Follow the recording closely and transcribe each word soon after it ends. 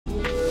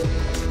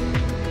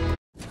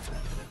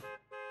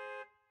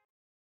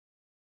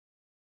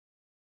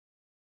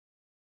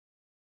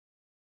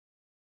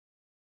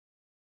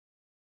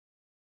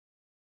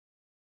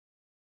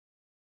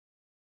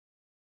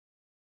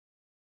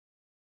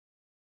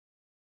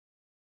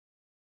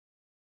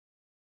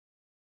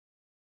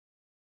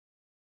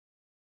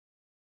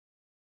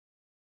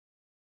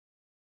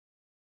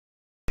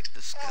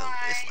Let's go.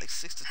 It's like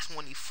 6 to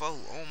 24.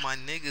 Oh my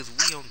niggas,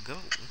 we on go.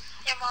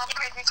 Your mom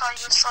heard me call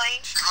you a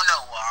slave. You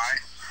know why?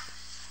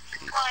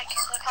 Why?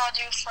 Because we called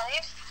you a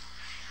slave?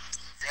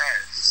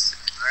 Yes.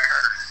 I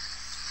heard.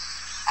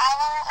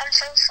 Oh, I'm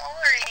so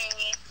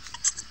sorry.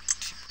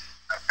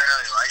 I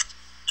barely like it.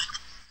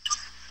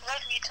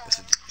 Love you,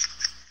 Tom.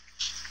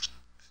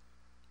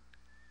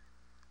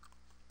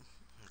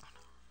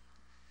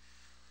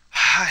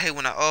 I hate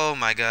when oh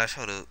my gosh,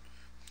 hold up.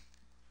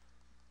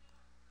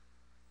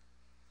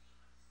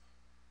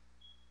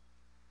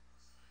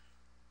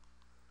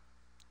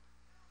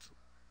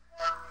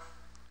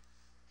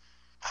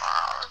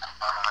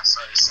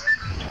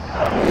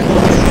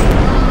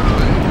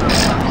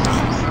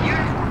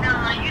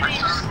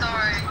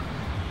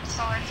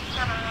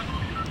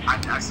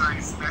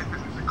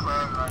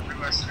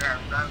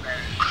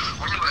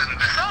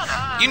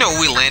 You know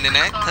we landing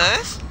at,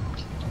 cuz.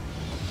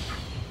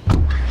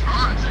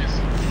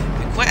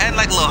 Quit acting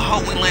like a little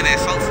hoe. We landing at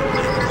Sosa.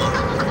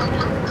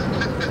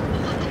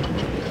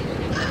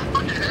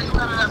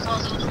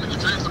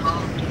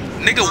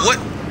 Nigga,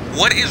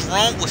 what is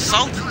wrong with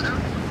Sosa?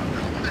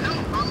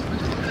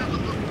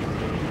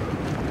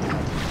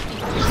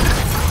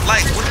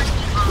 Like, what?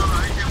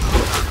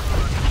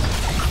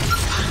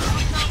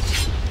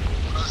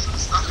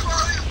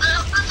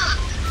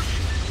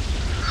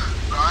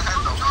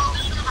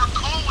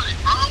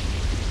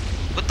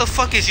 What the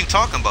fuck is you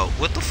talking about?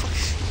 What the fuck?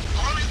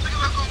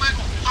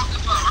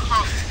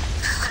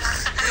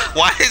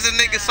 Why is a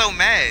nigga so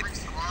mad?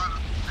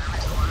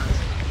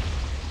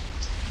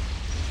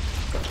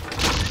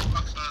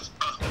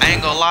 I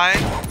ain't gonna lie.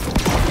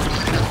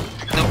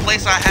 The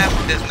place I have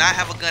does not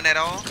have a gun at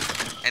all,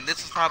 and this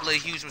is probably a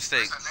huge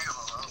mistake.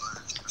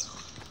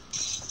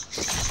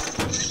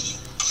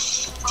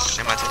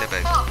 I might take that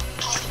back.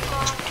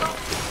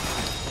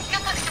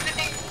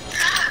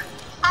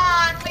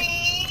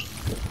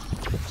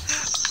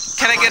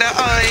 Can I get a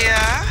oh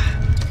yeah?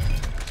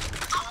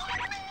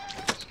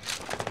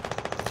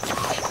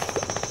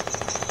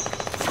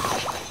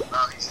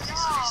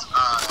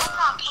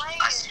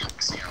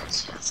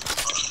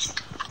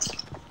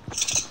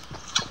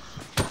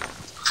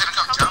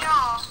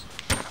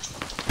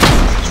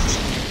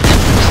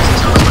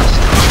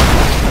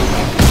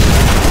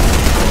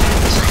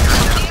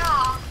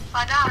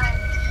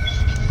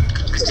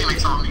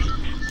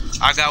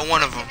 I got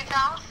one of them.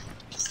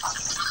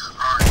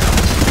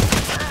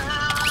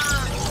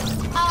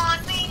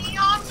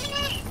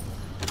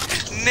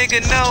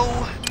 Nigga,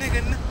 no.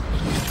 Nigga, no.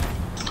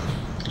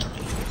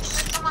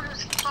 There's someone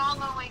who's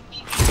following me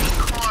to the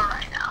core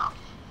right now.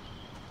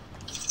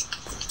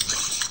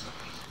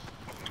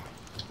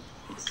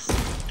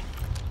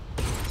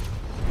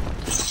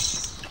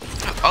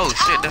 Oh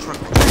shit, that's right.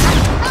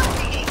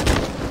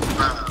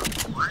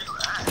 Where you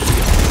at?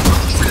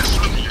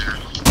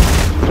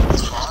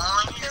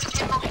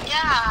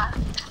 Yeah.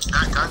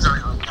 That gun's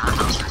already on the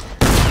house right here.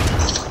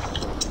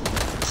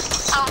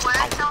 Oh, where?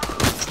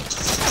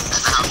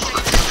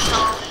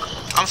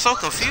 I'm so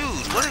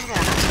confused. What is going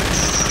on?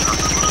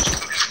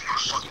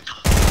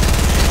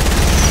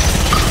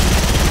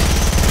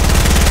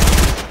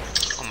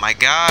 Oh my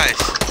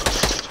gosh.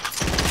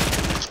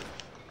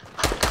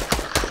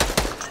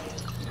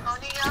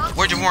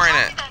 Where'd you warrant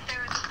at?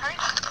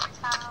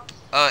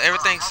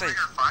 Everything's safe.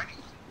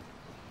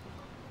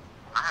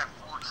 I have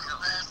 4 kills.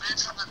 Man,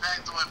 bitch, I'm the back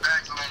door on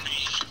me.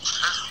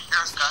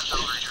 There's guns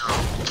over here.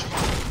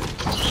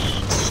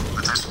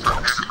 But there's a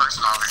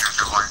person over here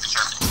that wanted to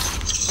check.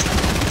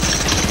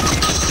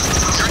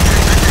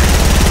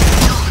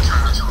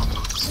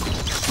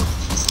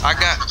 I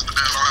got.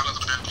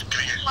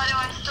 Why do I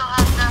still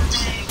have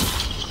nothing?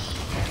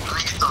 Let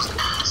me get those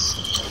guns.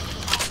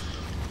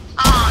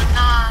 Oh,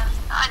 no.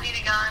 I need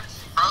a gun.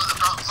 Bro,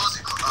 close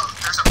it.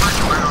 There's a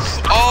person right on the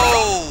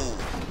Oh!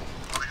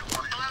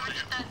 Whoever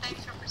did that,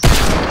 thanks for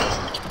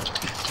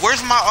pursuing.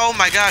 Where's my? Oh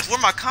my gosh!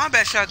 Where's my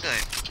combat shotgun?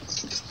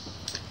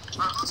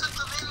 Bro, who took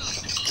the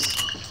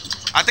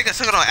minis? I think I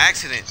took it on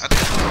accident.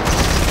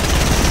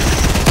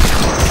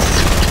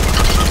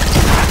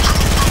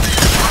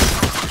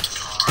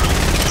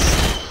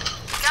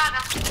 Got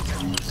him.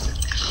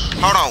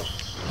 Hold on.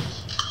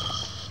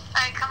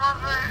 Hey, come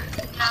over.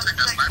 No,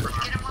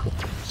 get him up.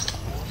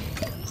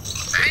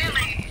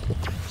 Really?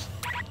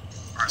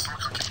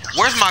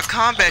 Where's my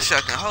combat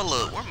shotgun? Hold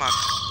up. Where my?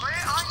 Where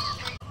are you?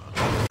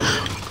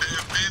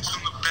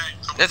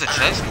 There's a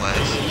chest splash.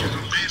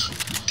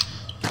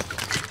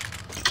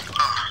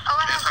 Oh,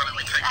 I have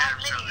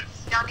minis.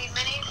 Y'all need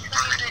minis? Who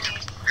needs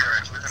minis?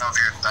 We've been over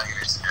here thugging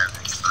it together.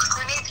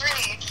 Who needs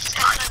minis?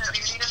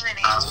 You need a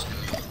mini.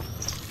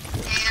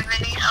 You need a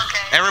mini?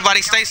 Okay.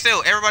 Everybody stay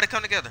still. Everybody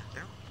come together.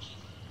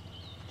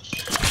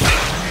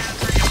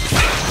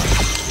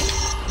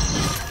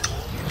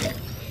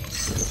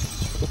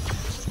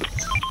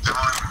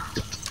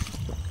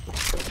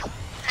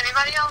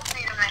 Anybody else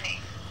need a mini?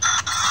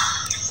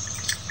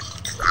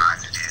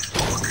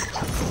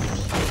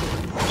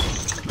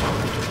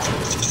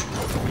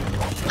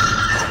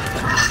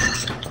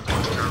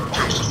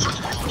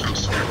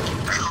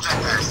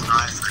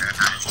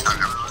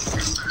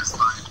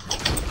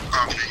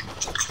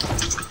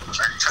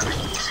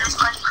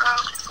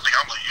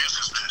 use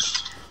is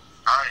this?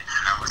 Alright,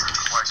 now we're going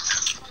to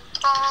question.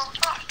 Oh,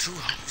 Too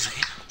Jose.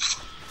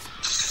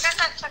 there's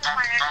that stuck in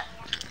my head.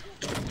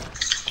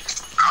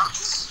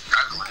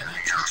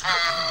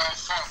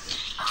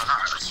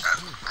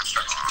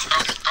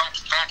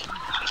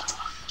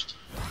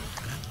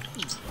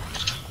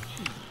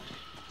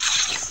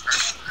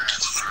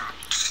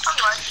 I'm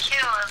gonna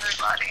kill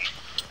everybody.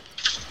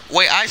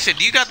 Wait, Aisha,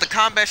 do you got the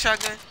combat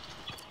shotgun?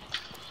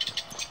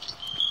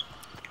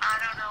 I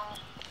don't know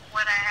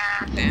what I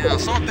have. Damn,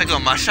 someone picked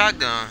up my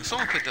shotgun.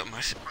 Someone picked up my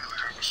shotgun.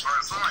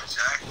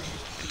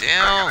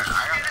 Damn. There's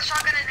a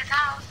shotgun in this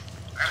house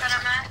that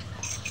I'm at.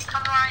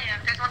 Come where I am.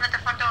 There's one at the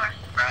front door.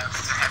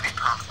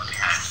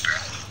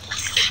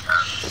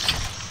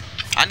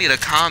 I need a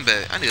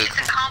combat. It's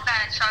a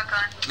combat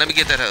shotgun. Let me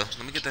get that hoe.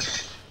 Let me get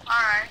that.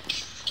 Alright.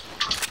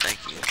 Thank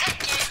you.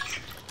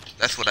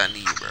 That's what I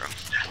need, bro.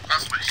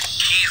 That's what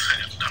she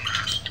said,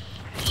 dumbass.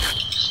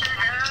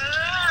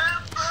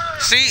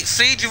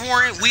 See,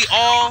 Javorian,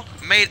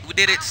 we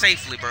did it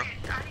safely, bro.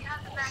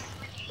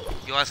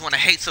 You always want to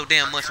hate so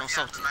damn much on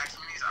something.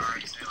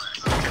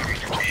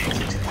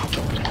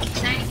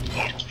 Thank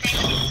you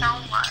so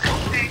much.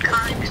 Very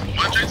kind of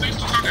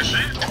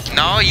you.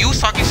 No, you was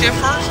talking shit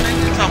first,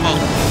 nigga. You talking about,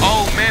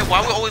 oh man,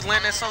 why we always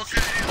land that so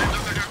shit?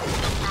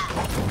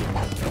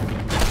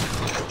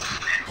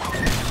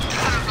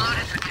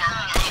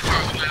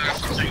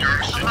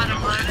 I'm about to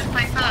blow this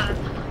place up.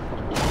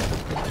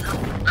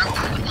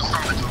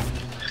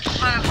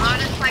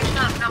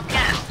 No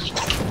cap.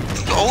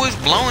 You always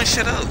blowing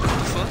shit up. What the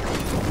fuck?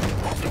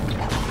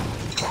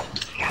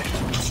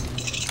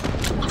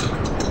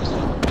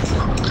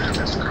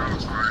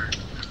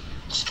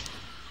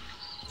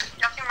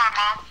 Y'all see my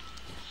mom?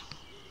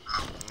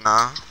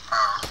 Nah.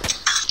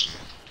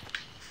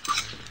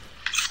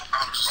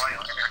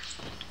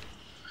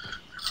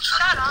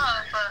 Shut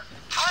up.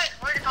 Always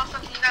worried about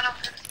something you got up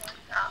to this one.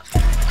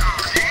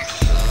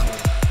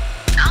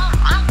 No,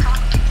 I'm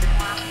talking to you,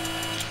 Mom.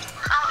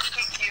 I don't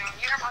speak to you.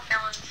 You hurt my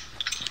feelings.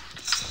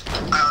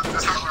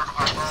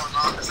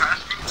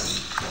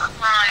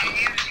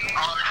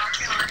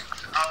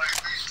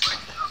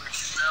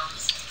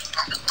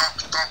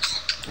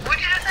 What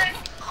did you just say?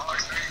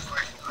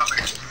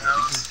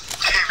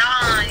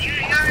 Nah, you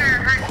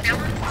hurt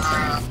feelings?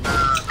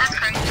 That's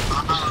crazy. No,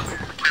 I'm all good.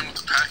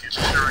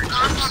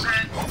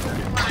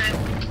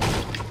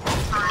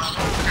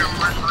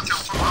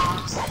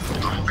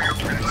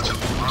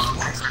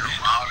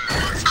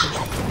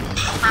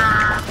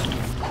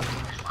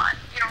 Fine.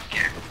 You don't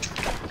care.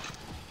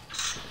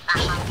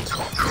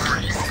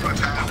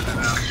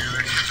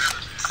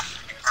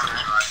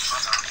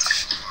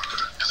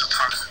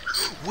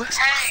 What's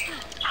Hey,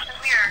 come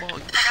here. I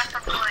got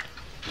some wood.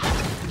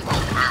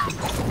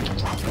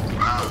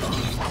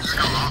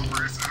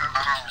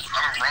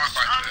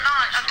 I'm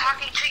not. I'm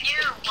talking to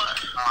you.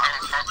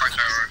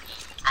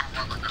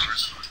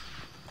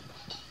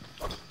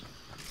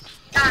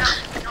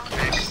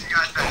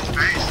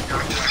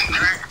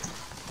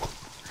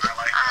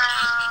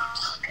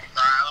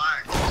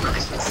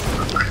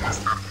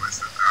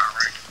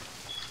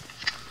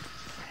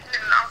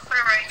 I'll put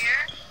it right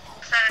here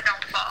so that it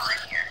don't fall in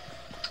here.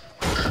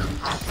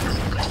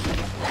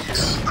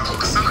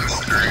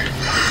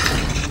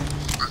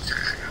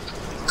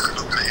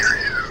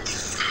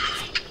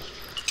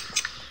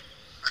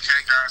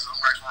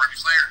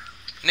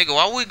 Nigga,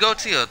 why would we go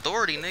to your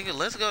authority, nigga?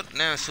 Let's go.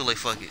 Now it's too late,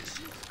 fuck it.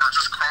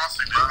 Just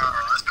crossing.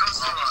 Let's go to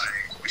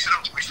we should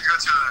go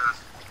to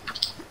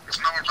there's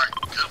nowhere like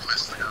good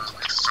place to go.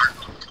 Like a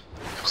circle.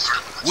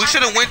 We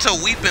should have went to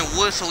Weeping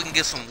Wood so we can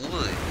get some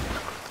wood.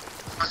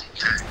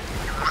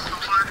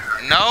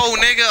 No,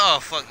 nigga. Oh,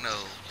 fuck no.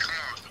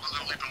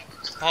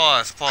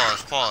 Pause.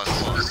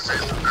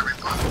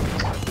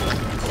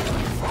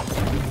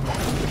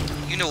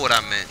 You know what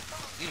I meant.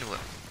 You know what.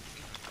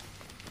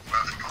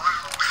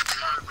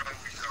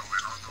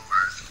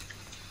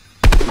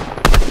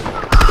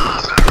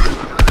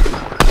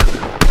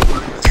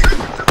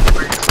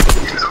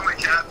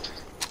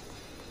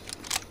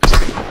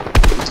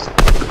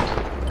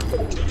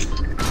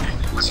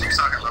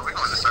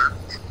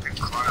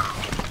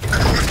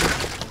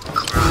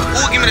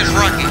 Ooh, give me this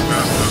rocket.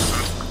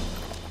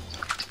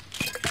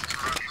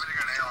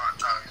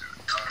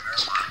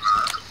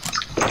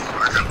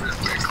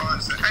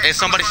 Hey,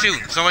 somebody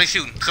shooting. Somebody.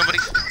 Sorry.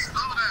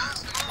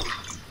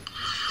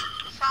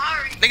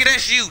 Nigga,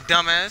 that's you,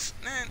 dumbass.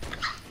 Man.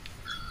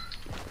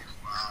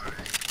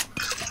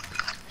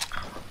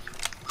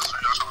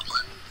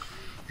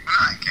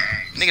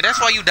 Nigga, that's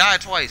why you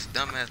died twice,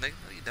 dumbass nigga.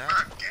 You died.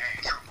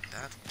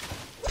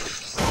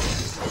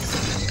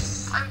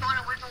 I'm going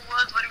to Whitman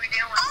Woods. What are we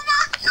doing? Oh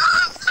my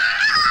god!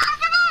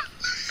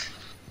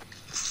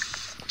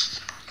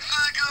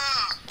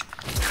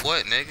 Nigga!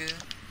 What, nigga?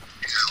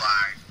 You just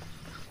lied.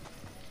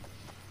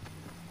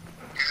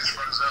 You just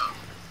froze up.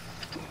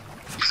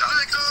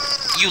 Nigga!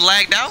 You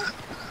lagged out?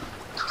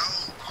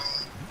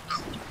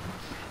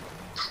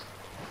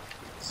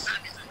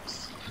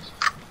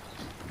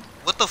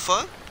 What the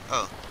fuck?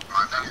 Oh. I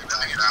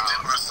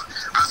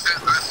said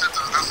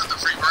sent the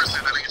free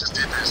version. That nigga just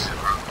did that shit,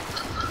 bro.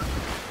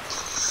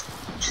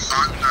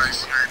 I'm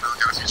nice. You ain't know.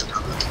 Gotta teach you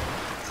brother.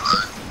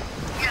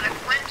 You got a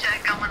twin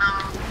check going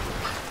on.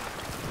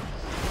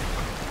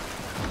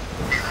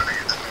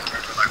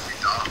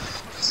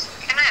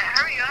 Can I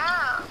hurry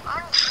up?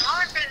 I'm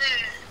hard for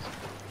this.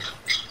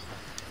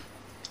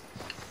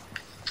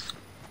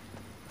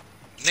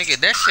 Nigga,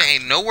 that shit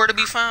ain't nowhere to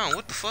be found.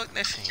 What the fuck?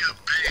 That shit. You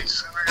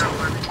bitch. I gotta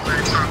let me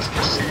play time to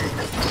this shit.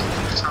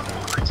 Time to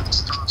play to the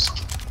stars.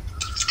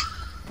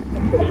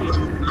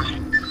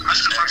 I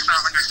shoot my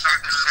shot like a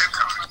shotgun.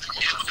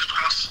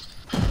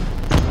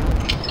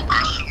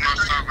 I shoot my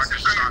shot like a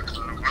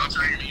shotgun. Well,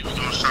 tell you was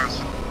doing shots.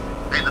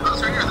 Hey, the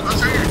boat's right here. The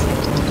boat's right here.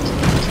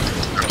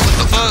 What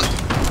the fuck?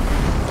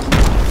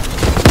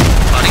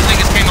 Oh, these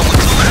niggas came up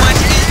with too much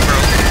heat, bro.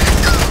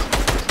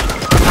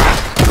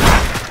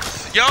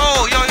 Yo,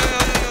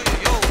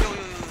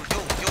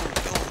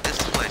 this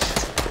too much.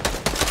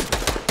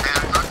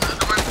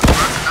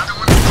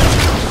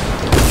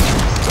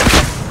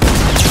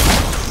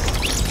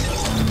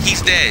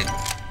 He's dead.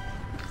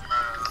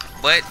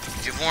 But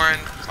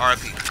Javorin,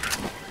 RIP.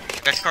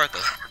 Got your card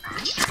though.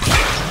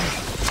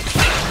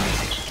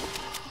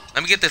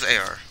 Let me get this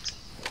AR.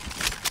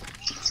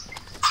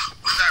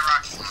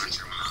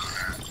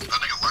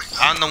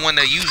 I'm the one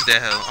that used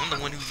that hell. I'm the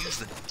one who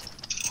used it.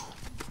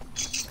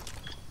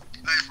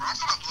 Hey, bro, I'm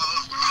gonna blow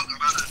up, bro. I'm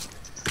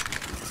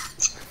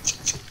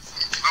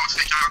gonna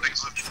take y'all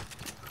niggas with me.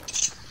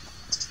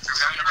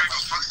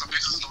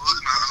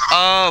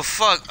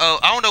 Fuck. Oh,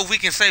 I don't know if we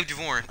can save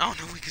Javorin. I don't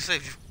know if we can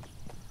save you.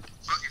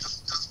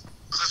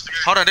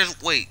 Hold on,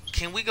 wait.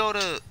 Can we go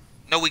to...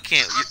 No, we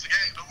can't.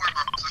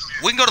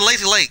 We can go to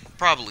Lazy Lake,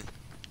 probably.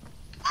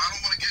 I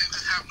don't want to get in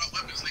and have no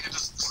weapons, nigga.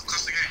 Just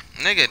clutch the game.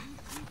 Nigga,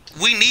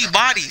 we need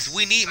bodies.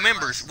 We need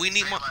members. We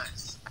need more.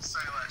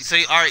 You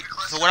say, alright,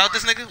 so without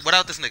this nigga?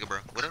 Without this nigga,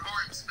 bro. What up?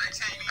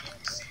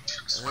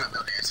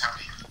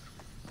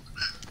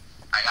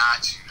 I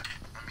got you.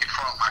 Let me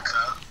pour out my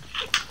cup.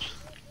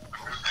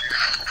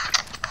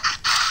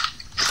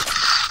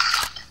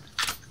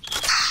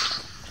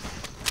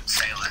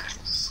 Say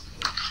less.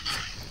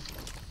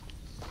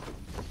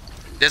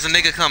 There's a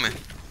nigga coming.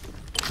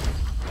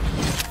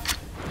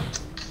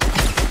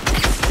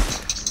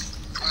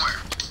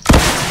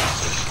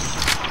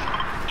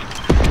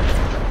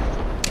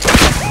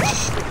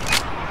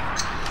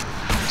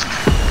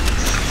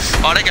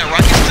 Oh, they got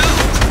rockets too?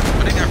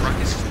 Oh, they got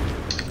rockets too.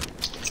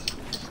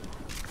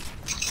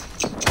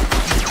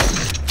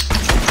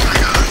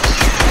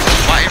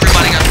 Why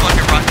everybody got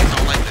fucking rockets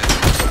on like that?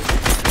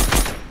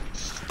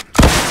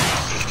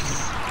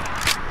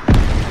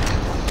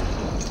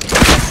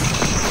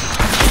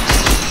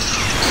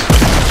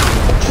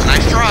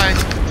 Nice try.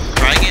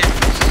 Try again.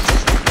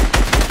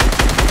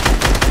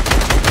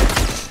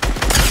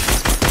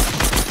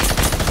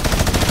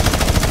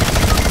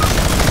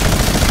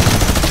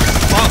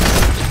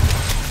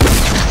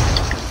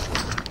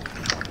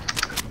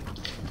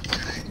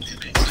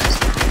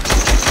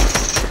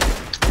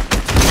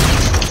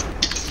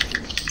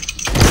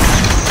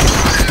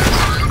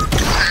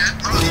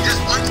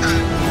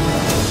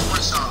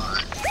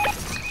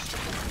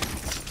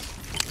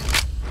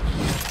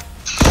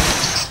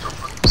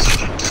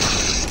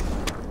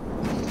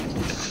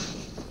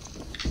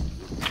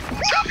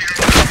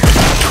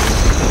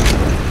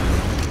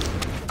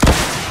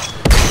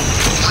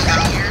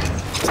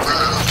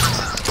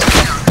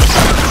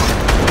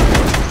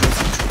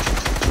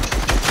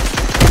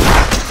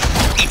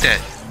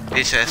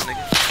 Bitch ass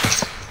nigga.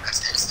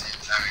 That's instant.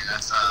 I mean,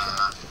 that's,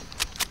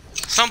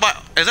 Somebody.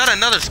 Is that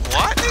another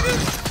squad, nigga?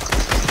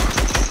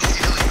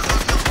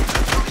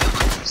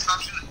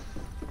 Stop shooting.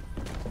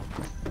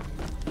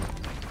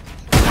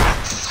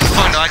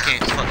 Fuck no, I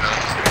can't. Fuck no.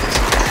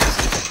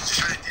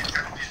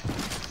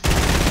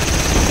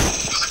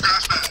 There's a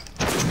crash pad.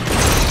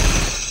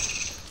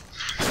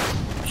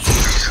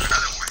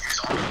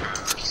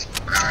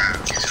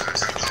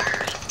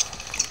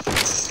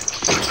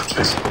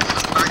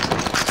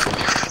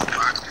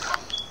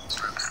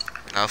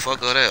 Nah,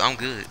 fuck all that. I'm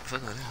good.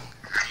 Fuck all that.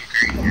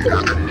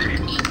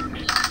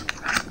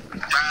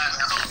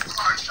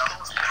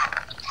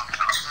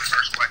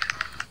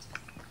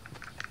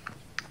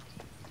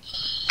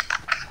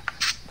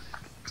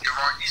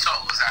 You saw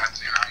what was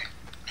happening, right?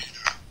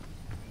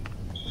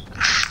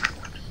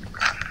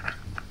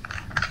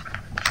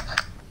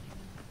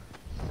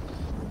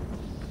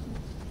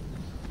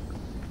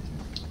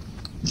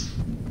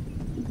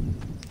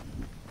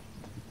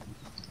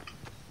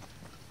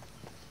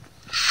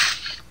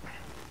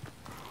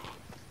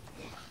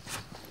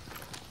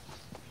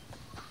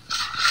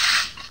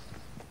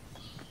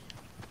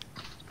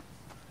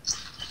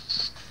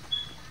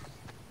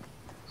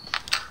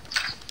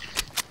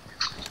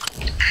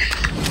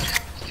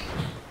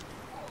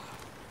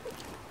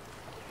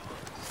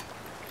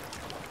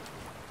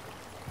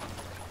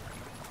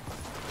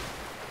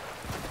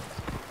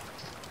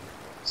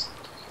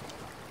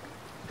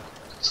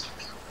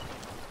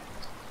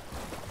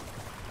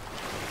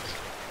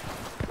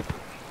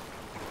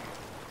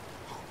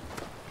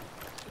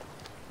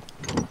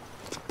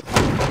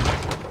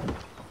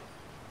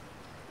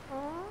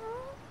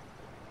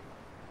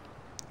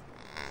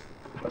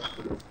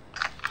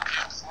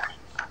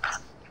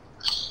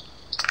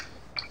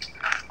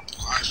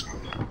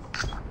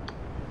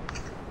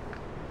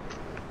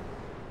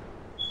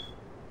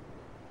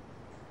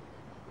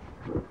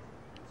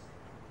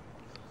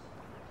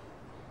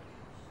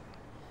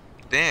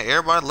 Damn,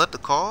 everybody left the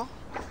call?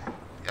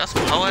 Y'all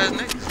some hoe ass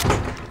niggas.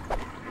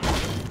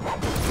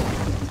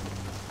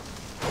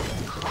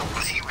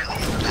 Was he really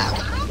in the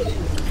bathroom?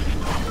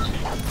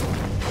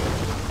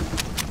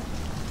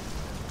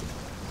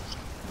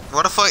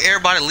 What the fuck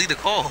everybody leave the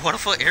call? What the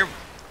fuck everybody?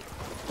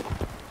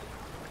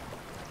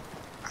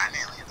 I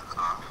didn't leave the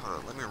car. Hold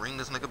up, let me ring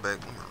this nigga back.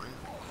 Let me ring.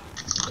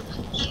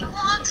 He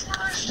wants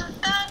us to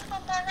back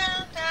from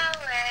around that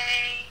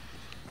way.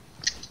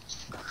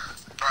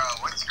 Bro,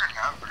 what's your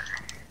number?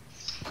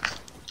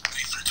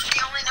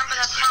 The only number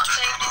that's not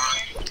saved in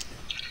here.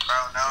 Bro,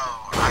 no.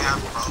 I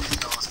have both of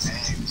those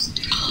names.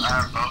 I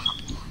have both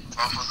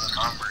of the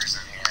numbers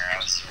in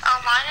here. Oh,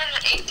 mine is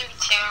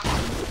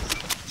 832.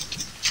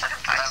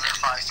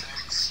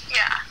 756.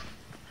 Yeah.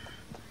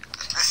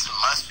 This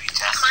must be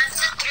Jessica. Mine's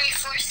a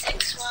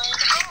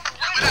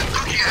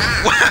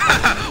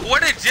 3461.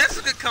 Where did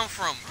Jessica come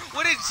from?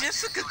 Where did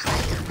Jessica come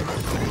from?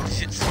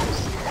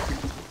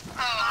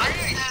 Oh, I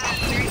didn't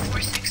know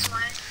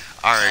 3461.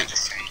 Alright.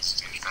 Just changed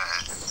too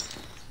fast.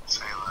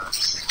 Say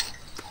less.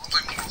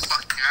 Like, move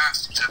fucking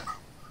ass, Jessica.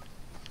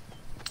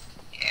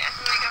 Yeah, here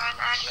we go and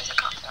add you as a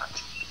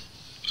contact.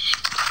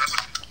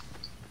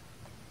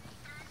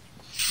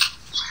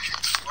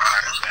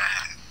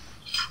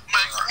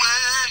 Make way.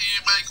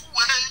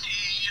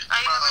 I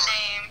have a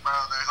name. Bro,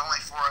 there's only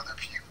 4 other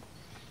people.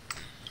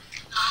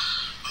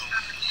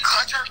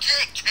 Cut your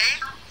cake,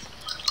 Kate.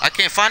 I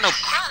can't find no.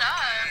 Shut up.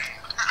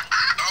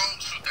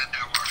 Don't shoot that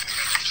damn rocket.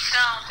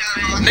 Don't do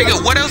it.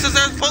 Nigga, what else is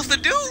that supposed to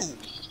do?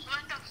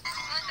 Let them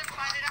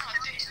fight it out.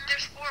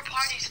 There's 4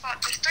 parties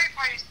spot. There's 3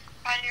 parties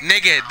fighting.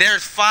 Nigga,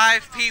 there's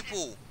 5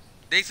 people.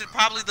 They should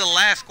probably the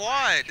last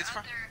squad. There's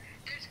one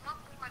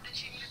more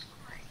that you need to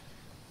fight.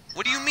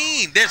 What do you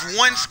mean? There's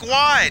 1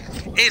 squad.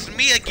 It's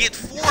me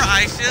against 4,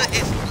 Aisha.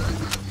 It's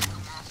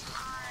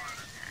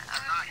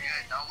Not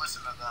good. Don't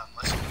listen to them.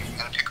 Listen to me. You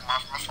gotta pick them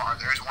off from afar.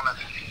 There's one of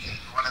them.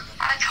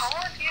 I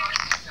told you.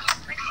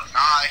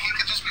 Nah, he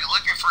could just be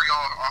looking for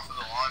y'all off of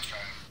the launch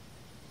pad.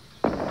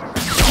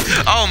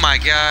 oh my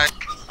god.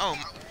 Oh.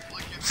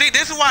 See,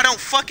 this is why I don't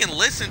fucking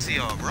listen to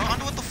y'all, bro. I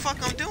know what the fuck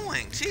I'm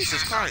doing.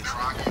 Jesus Christ. No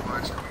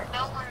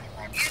one.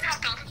 You didn't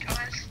have to listen to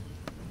us.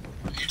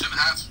 You didn't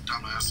have to,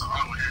 dumbass. So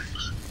I'm here.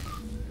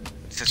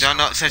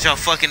 Since y'all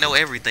fucking know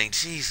everything,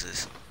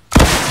 Jesus.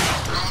 You're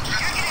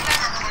getting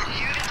better.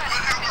 You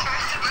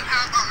didn't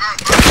have to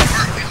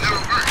It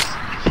never works.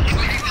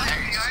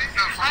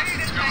 How are you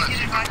just trying to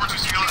get advice from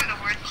the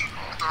worst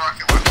people? The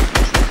rocket launcher.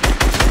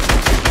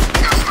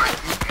 You guys like,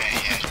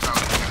 yeah, you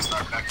probably gonna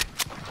start back.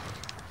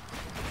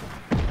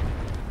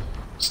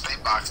 Stay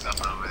boxed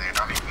up over there.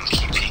 Don't even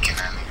keep peeking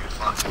at me.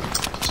 Fuck.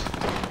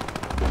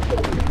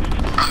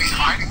 Oh, he's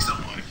fighting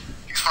someone.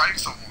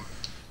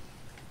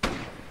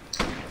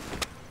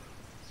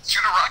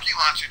 Shoot a rocket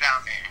launcher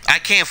down there. I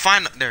can't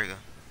find. There you go.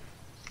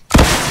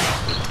 And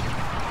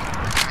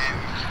then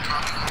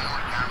probably one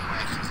more down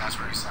left, because that's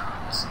where he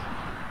sounds.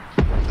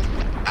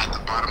 At the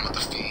bottom of the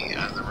feed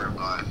as the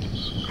robot.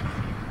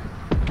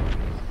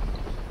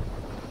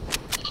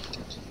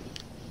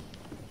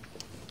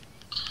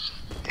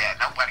 Yeah,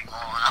 nobody going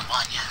up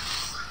on you.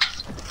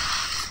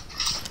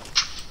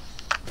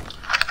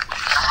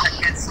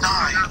 It's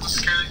not. You're just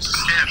scared.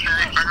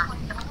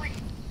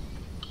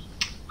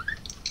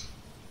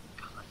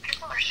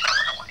 People are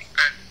showing away.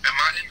 Am I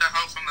in the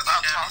house from the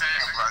top?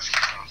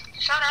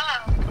 Shut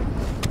up.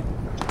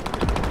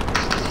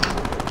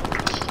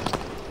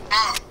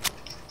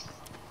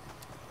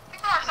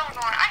 People are so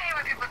annoying. I hate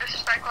when people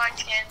disrespect light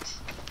skins.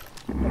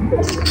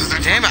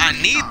 Damn it, I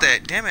need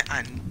that. Damn it,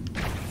 I.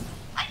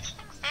 Light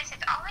skins, this is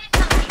always the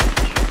light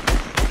skin.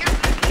 You're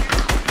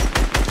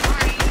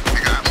sorry.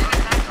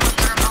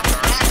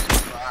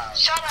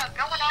 Shut up.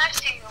 No one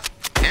asked you.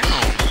 Damn.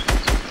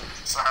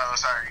 So,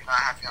 sorry, you're not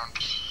happy on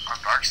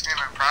dark skin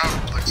and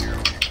proud. Look to your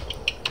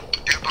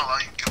do below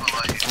you.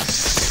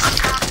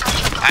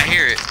 I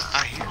hear it.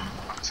 I hear it.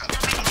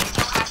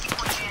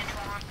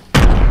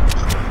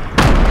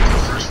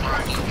 First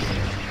line.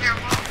 You're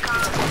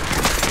welcome.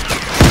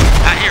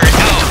 I hear it.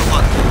 Oh,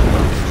 fuck.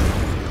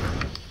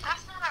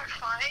 That's not our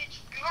fight.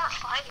 You are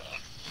fighting.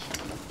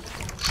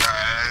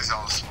 It's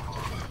all small.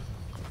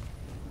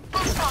 Who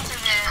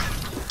sponsors it?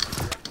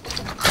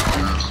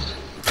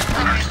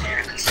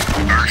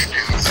 Dark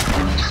skins.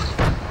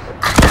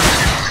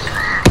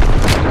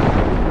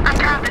 I'm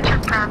proud that you're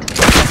proud.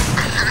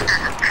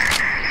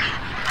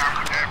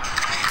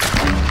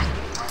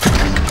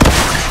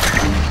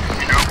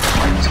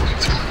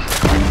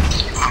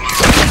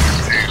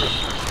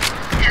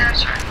 Yeah,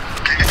 that's right.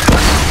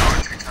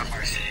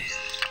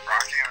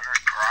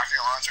 Rocket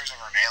launchers and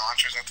grenade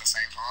launchers at the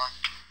same time.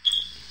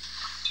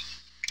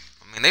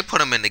 I mean, they put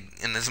them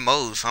in this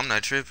mode, so I'm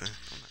not tripping.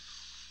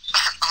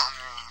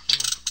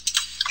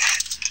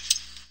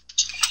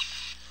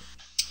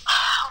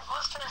 I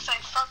was gonna say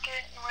fucking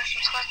it and wear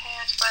some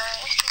sweatpants, but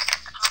it's just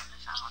at the top of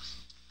this house.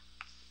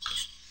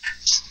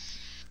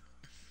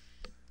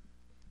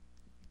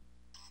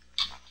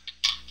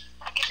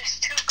 Like it is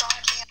too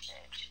goddamn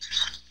bitch.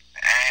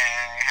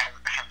 And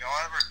have y'all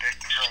ever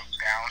dicked a girl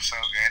down so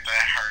good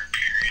that her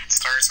period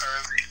starts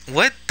early?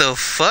 What the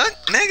fuck,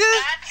 nigga?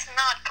 That's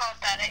not called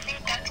that. I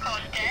think that's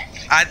called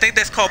death. I think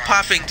that's called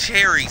popping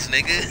cherries,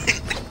 nigga.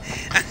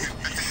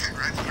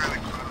 Red's really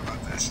cool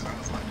about that shit. I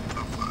was like, what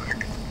the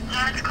fuck?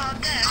 That's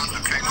called death.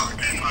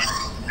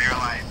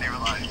 They were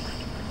like,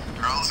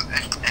 girls,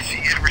 if you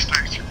ever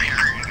start your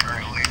period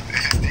early,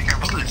 if you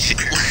ever Oh, shit.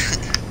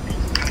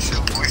 that's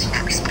your voice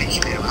when you're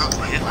speaking it. I was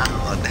like, wow.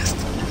 Oh, that's...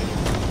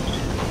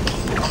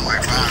 I'm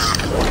like,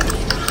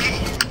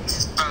 wow.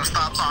 So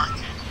stop talking.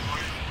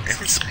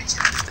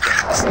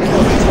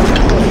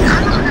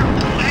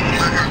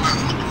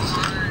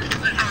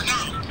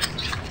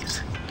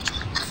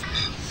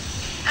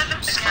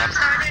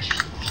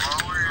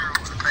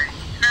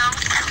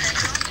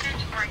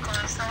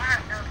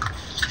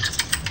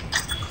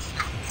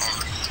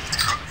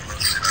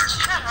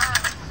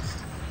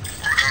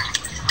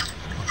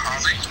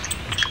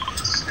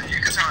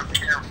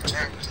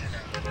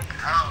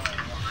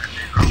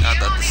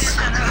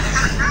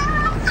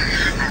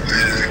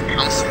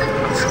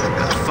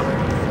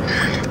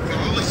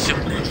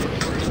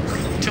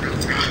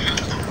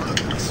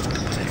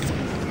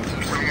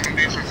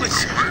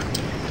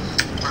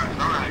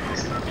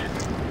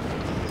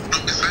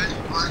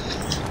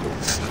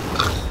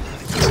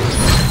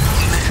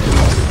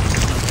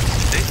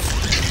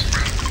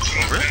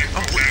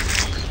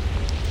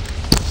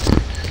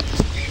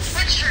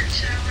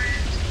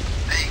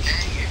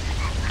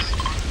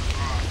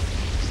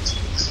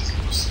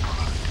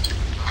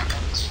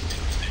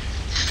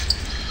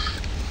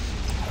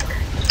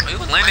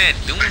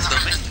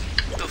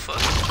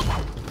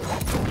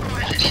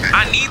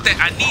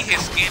 I need his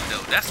skin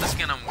though. That's the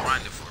skin I'm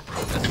grinding for,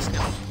 bro. That's the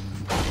skin.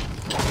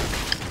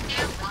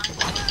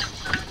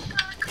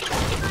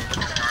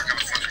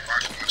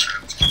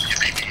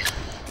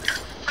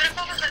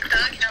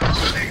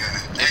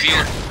 If you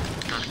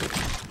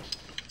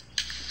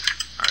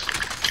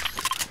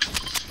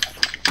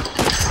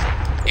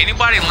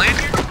anybody land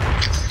here?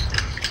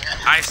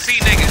 I see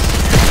niggas.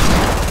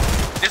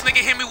 This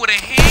nigga hit me with a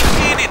hand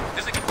cannon.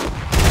 This nigga.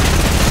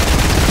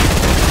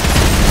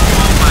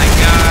 Oh my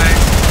god.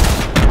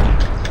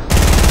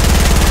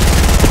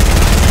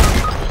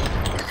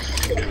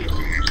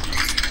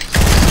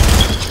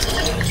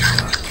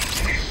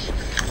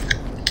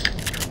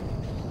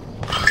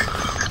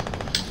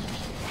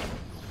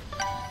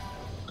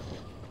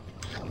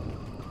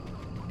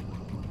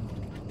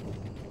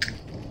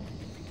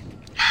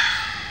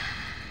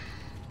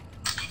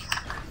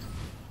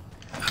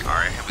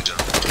 Alright, here we go.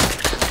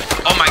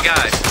 Oh my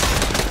gosh.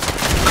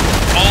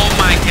 Oh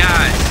my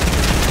gosh.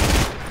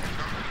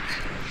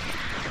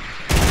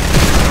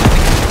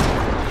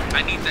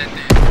 I need that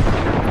thing.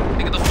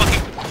 Nigga, the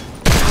fucking...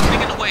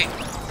 Nigga, in the way.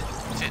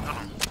 Shit, hold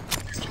on.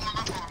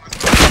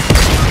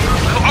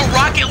 A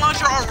rocket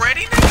launcher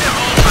already, nigga?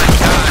 Oh my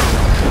god.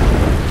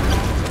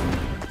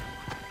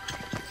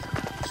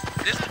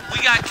 We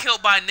got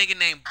killed by a nigga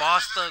named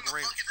Boss Thug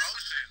Raven.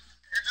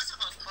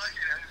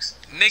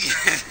 Nigga.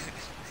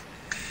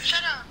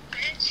 Shut up,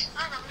 bitch. I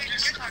don't know who you're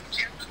talking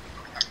to.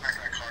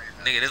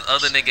 Nigga, this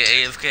other nigga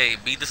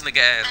AFK. Beat this nigga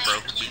ass, bro.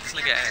 Beat this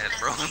nigga ass,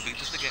 bro. Beat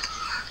this nigga.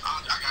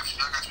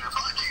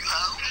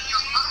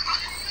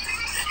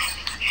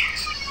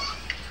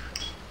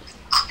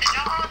 Did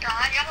y'all all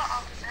die? Y'all are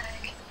all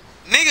pathetic.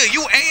 Nigga,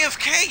 you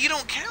AFK. You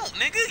don't count,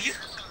 nigga.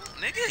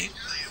 Nigga.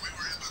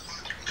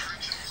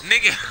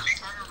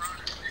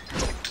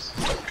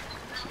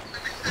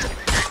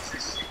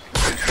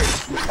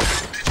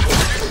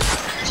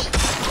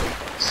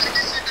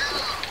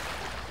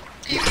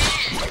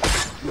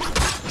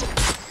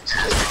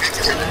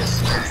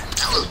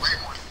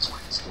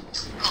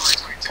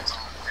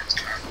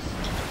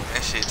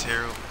 That shit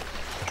terrible.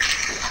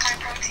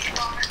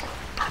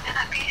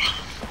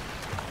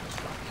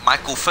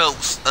 Michael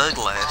Phelps,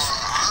 Uglass.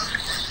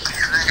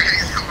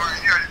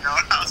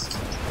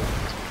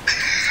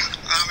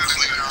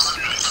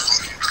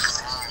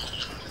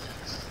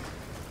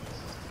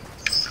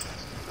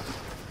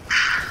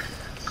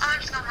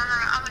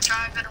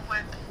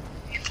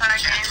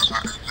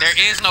 There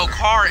is no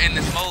car in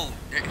this mode.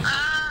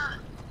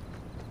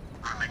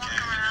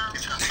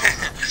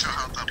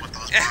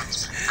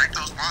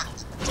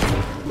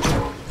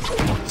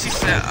 She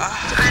said, I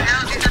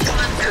know, dude, that's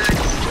one good.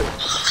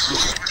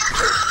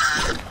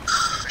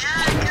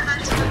 Yeah, because I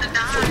just want to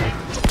die.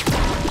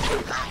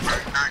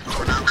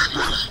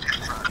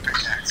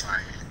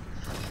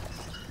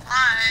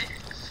 Why?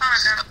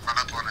 Fine. Run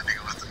up on a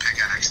nigga with the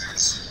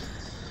pickaxes.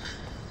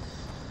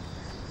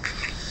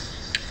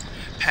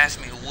 pass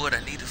me the wood.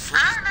 I need it for I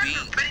this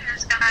remember beat. putting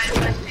this guy in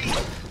my feet.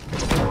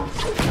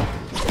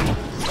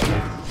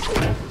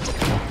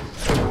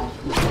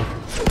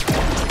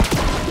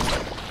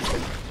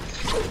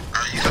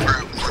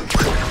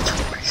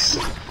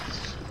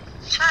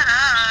 Shut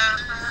up.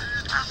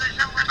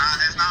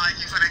 It's not like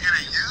you're gonna get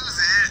to use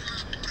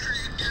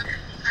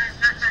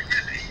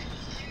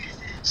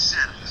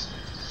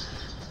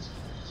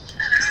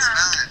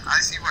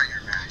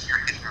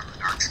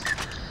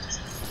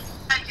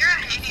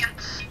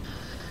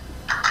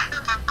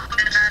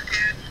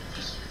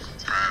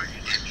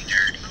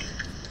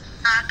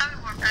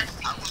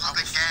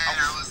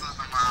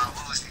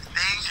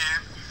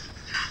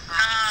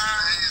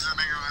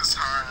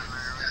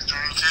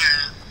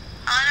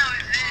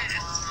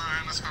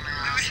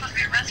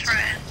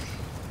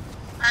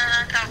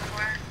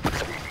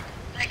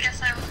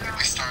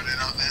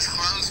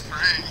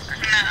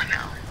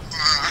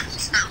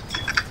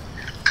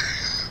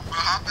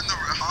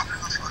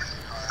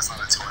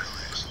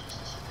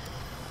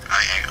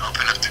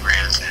the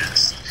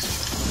grandest.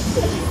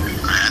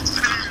 That's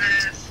the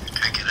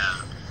pick it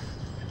up.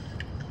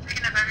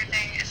 Picking up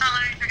everything. It's not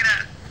letting me pick it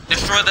up.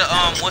 Destroy the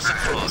what's it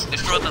called?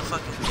 Destroy the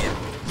fucking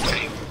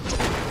Okay.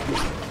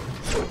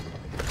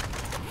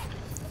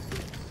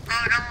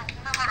 Oh, no,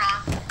 hold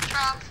on.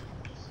 Drop.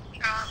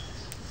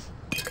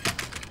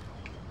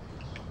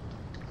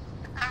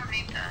 I don't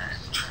need that.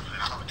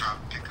 I don't drop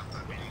pick up the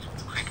minis with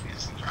the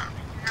quickness and drop.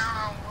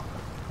 No.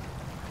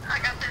 I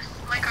got this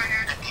link right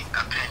here. I need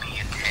a penny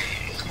a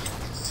day.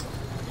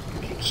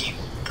 Keep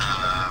the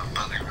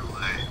bugger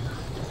away.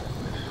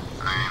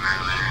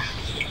 Alright.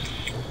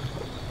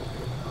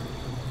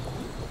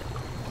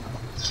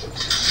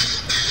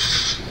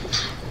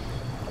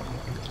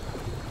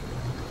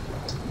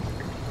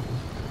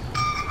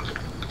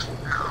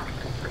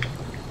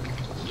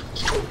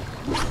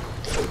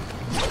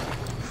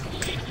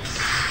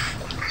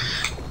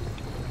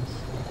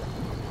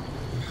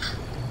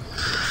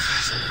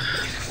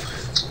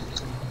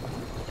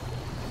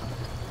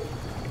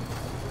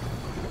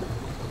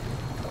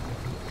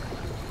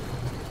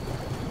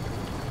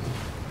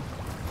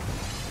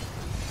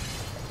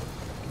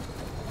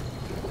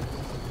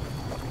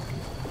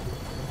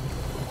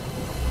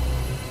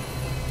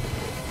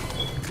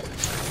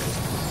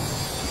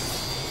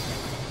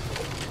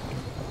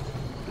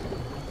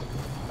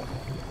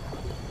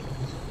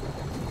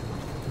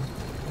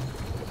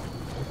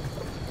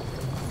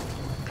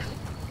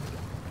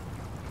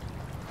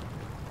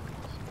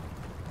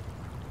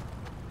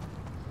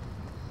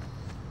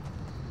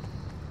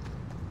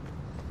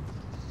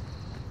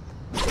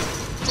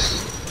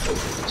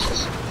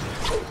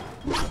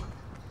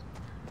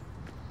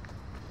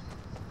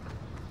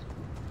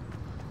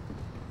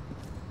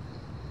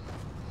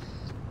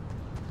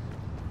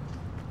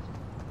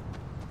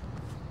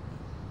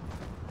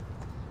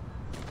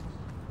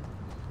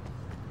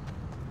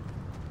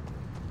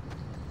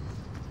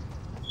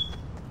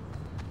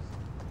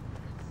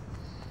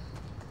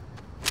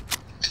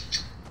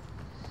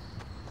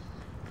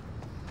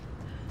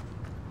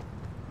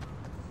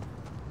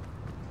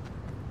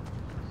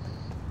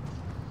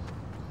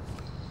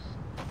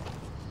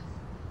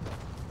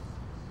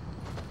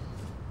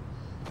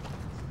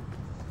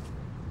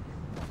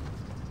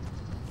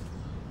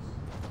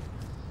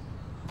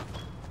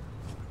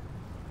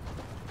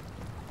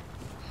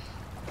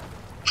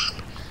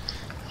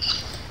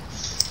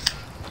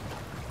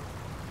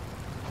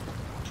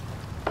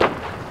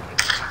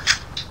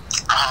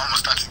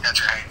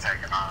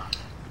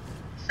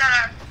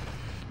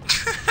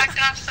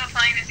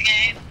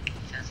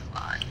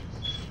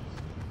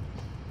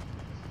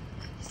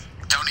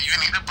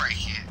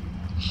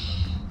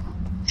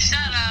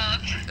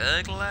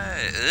 Ugly. About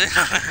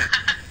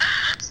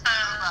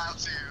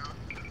to.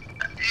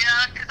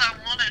 Yeah, because I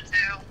wanted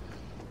to.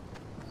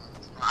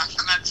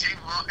 I'm not too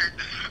bored.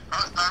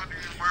 I'm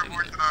doing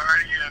more than I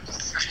already am.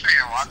 Just sitting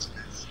here watching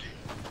this.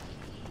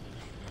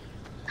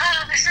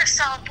 Oh, this is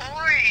so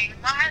boring.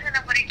 Why hasn't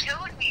nobody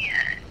killed me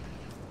yet?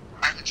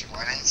 Why would you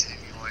want to see me?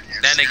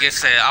 That nigga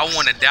said, I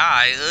want to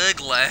die.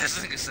 Ugly. That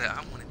nigga said,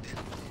 I want to die.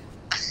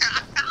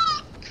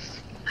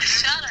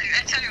 Shut up. I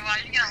tell you why.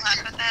 You gonna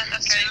laugh at that?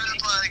 That's crazy.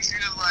 She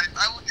was like,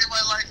 I will give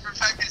my life for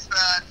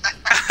Pakistan.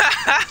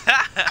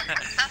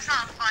 That's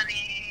not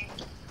funny.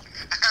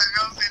 Have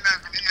y'all seen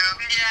that video?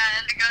 Yeah,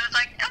 and the girl's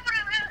like, oh,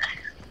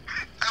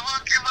 I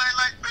will give my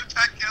life for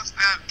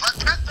Pakistan.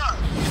 Pakistan!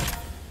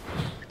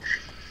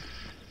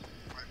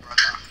 My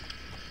brother.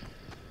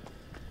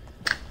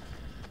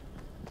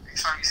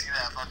 Next time you see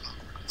that fucking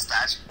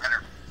statue,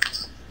 better.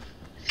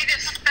 see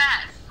this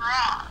fat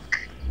rock. I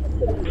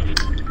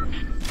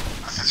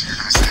thought you were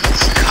gonna say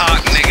this.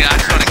 Cock nigga, I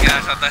swear to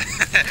gosh, I thought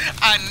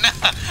I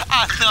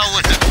know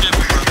what the shit,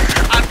 bro.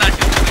 I thought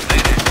you were gonna say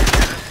that.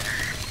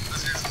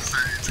 That's just to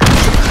say it's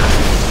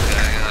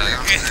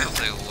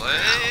Like, what?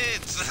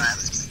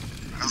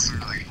 Those are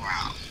like,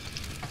 wow.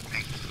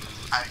 Thank you.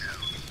 I know.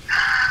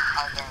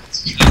 It's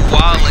You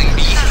wildin'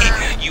 B.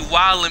 You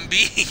wildin' B.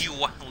 You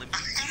wildin' B.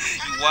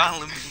 You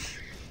wildin' B.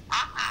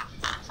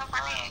 So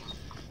funny.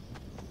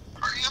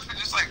 hurry up and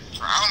just like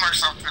drown or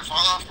something, fall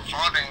off or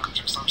fall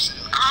damage or some shit.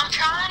 I'm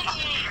trying.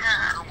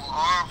 Come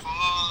on,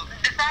 fool.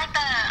 The fact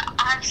that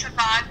I've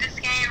survived this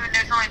game and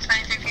there's only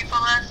 23 people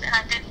left and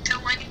I didn't do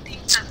anything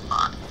is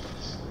fun.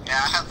 Yeah,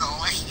 I have the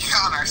only kill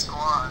on our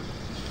squad.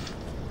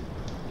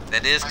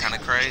 That is kind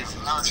of crazy.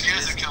 No, it's you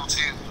to kill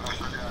too. I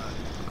forgot.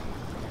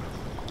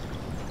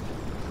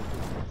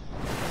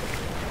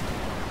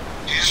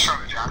 You just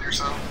trying to drown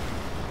yourself?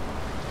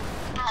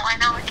 No, I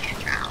know I can't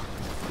drown.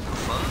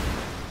 Fuck?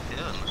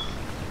 Hell no.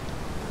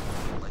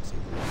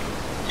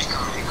 You can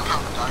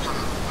probably die from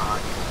the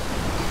body.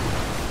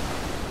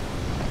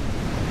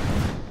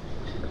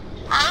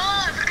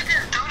 Oh, look at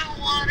this doodle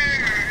water.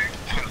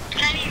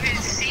 Can't even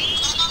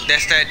see.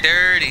 That's that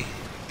dirty.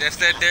 That's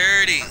that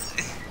dirty.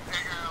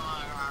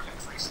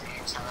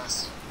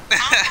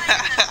 I'm like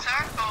in a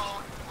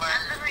circle.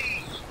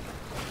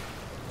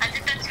 I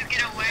did that to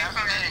get away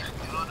from it.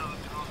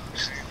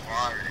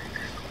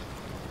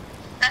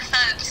 That's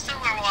the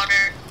sewer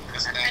water.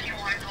 That's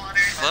Pennywise water.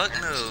 Fuck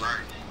no.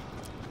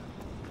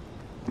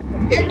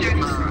 You're dirty.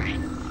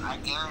 I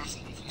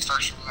guarantee if you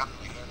start shooting up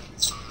again,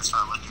 it's gonna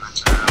start looking at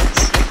your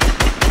ass.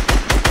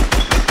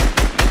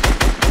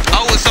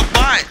 Oh, it's a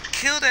bot.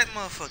 Kill that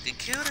motherfucker.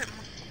 Kill that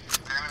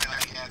motherfucker. They're gonna be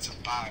like, yeah, it's a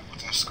bot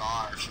with a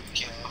scar for the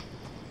kill.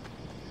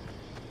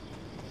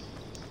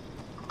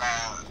 Bro,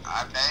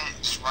 I bet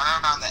just run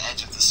around the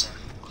edge of the circle.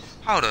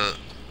 Hold up.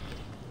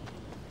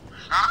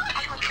 How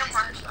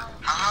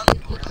do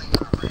you really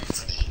gonna run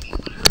into the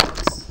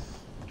enemies?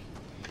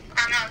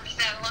 I'm not just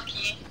that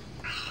lucky.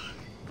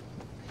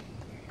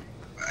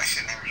 I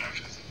should never have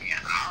this again.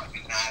 I'll be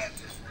mad at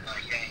this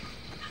game.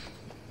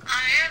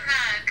 I am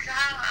mad, cause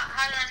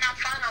how did I not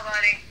find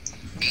nobody?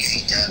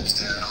 Easy dubs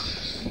though.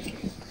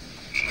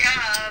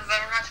 Yeah,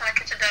 but I'm not trying to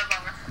catch a dub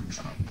on that.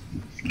 So,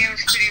 this game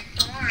is pretty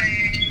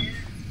boring.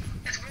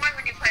 It's boring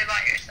when you play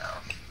by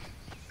yourself.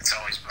 It's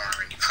always boring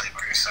when you play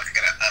by yourself. You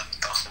gotta up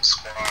the whole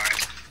squad.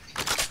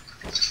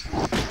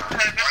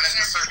 Run in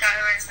the circle.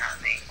 Not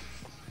me.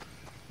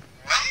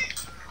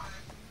 What?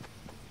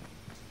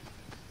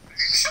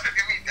 You should have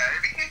given me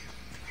dirty.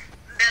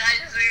 Did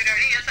I just do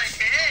dirty? Yes, I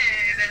did.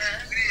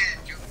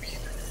 You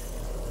did.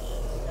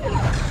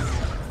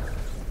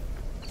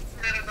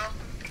 Little girl.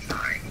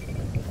 Sorry.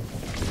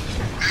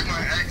 Did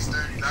my ex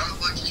dirty. That was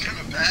looking kind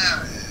of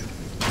bad.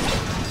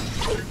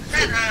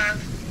 Shut up.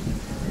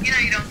 You know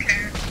you don't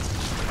care.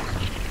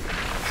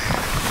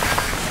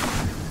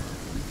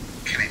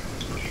 Kidding.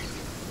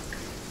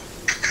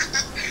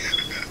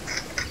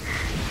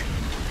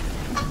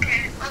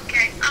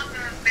 Okay, I'm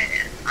gonna admit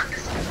it. I'm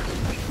just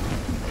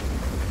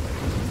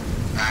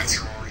Back to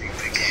where we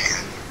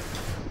began.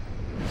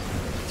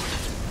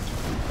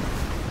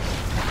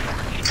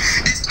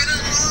 It's been a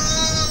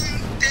long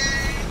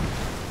day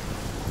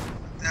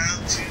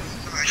without you,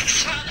 my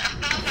shut up.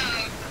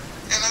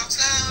 and I'll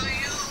tell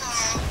you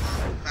all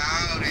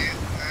about it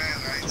when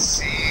I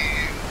see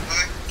you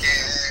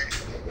again.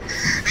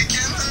 It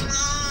came a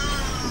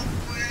long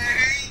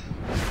way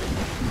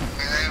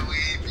where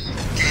we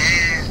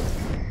began.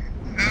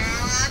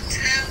 I'll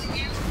tell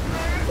you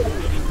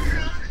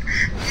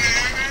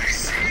when I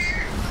see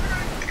you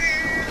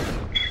again.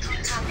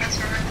 Don't mess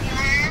around.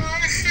 When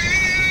I see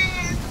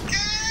you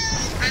again.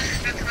 I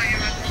just have to tell you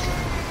about this.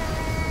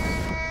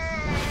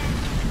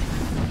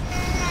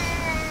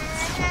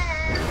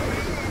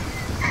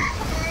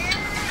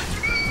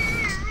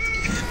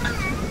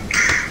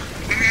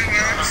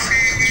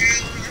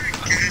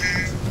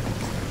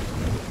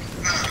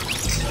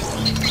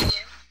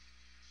 Continue.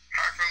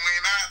 How can we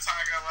not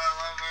talk about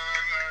love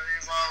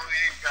movies all we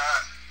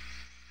got?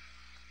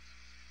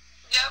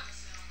 Yep.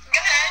 Go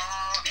ahead.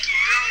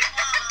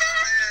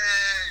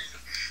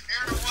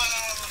 You're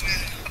wild.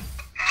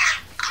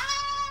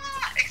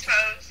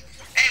 Exposed.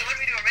 Hey, what are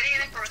we doing? Ready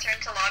in for return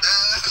to log?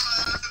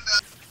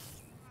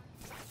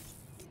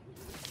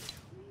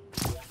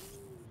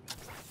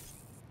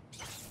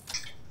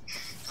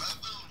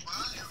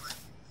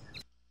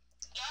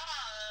 Yeah,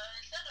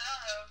 shut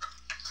up.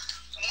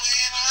 When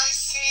I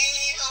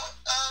see you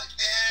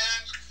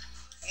again.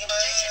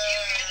 Jason, do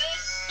you hear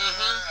this?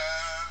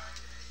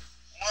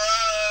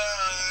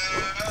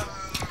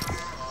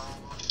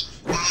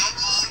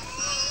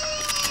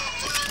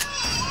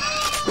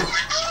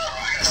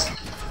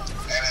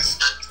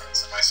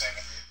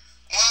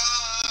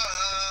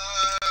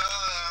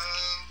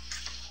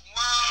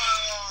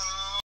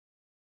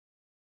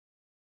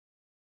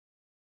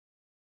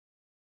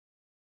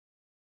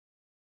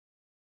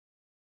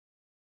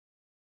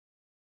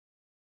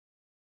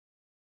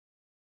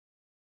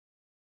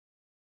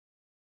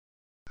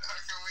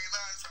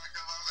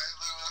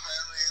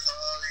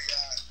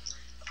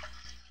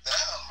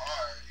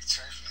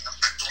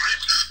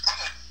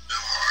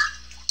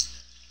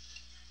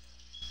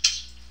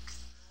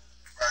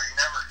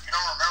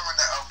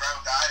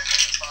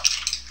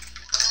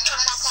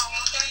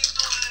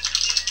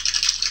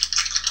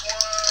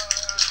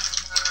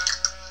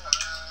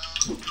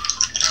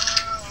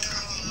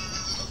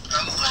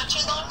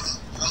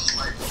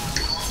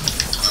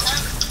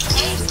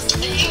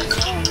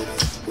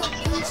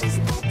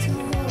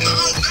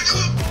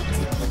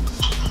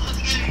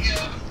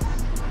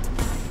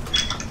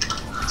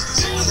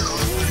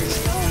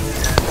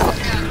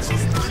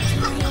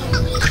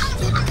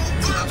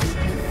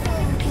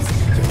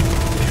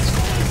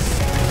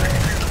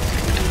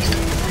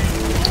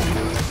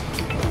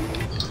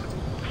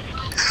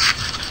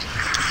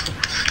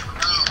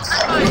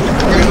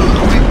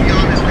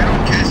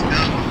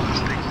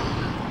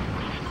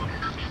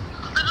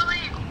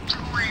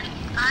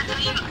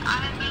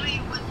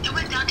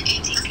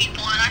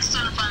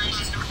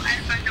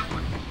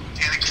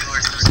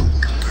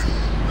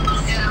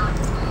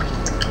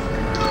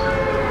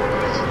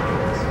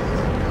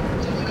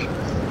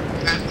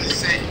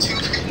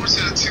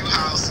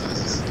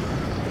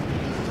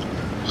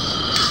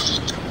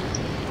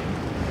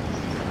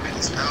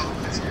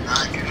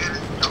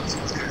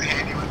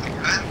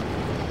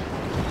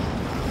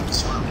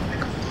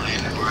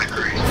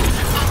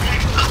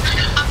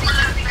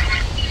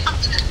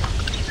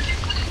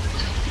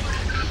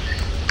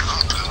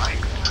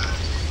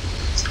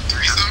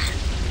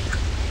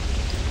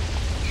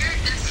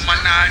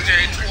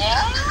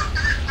 trajectoire.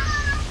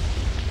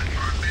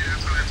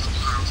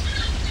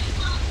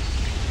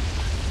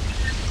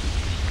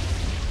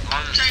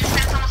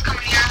 Jason, someone's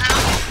coming to your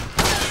house.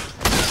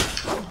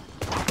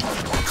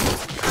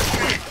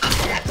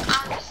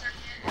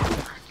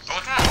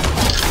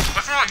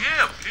 What's wrong?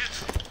 Yeah, bitch.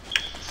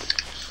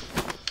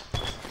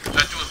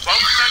 That you was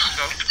both seconds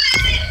ago.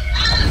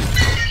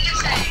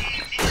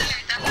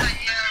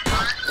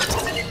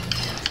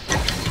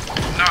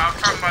 No, I'm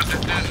talking about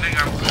this nigga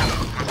I'm putting up.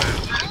 My bad.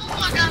 Oh,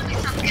 I got me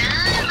some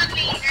gum. Let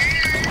me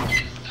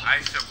hear. I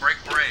used to break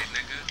bread,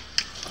 nigga.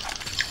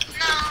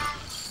 No.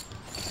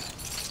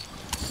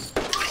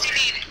 What you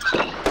need?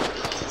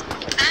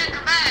 Dad,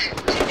 come back.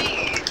 What you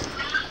need?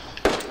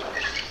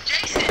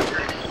 Jason.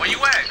 Where you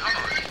at? Hold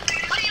on.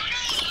 What do you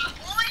mean,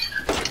 boy?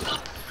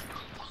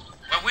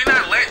 Well, we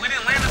didn't land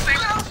in the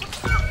same house. What the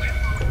fuck, man?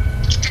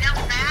 It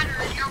don't matter.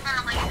 You don't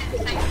gotta land in the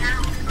same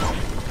house.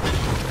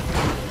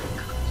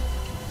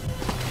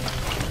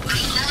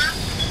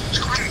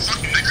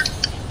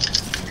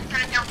 But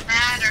it don't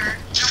matter.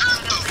 You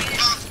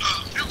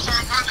don't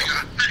gotta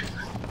land.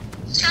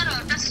 Shut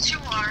up. That's what you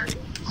are.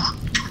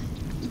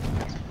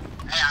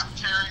 Hey, I'm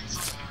carrying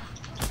some.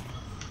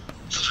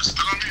 Just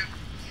still on me.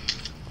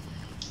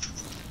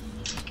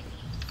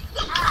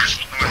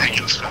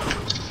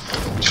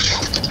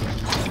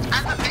 I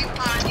have a big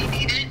pod. You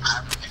need it? I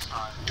have a big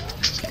pod.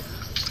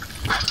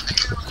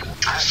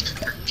 I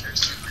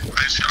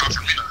should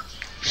offer me that.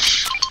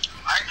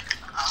 I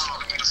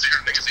don't want to see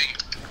her niggas eat.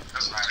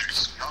 Doesn't matter.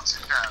 Don't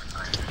take that.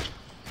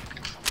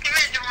 Give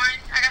me a Dorn.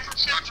 I got some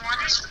shit for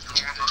it.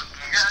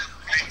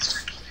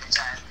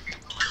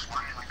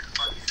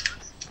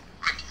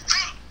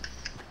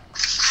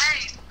 Hey,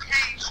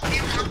 do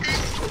you want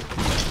this?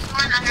 Come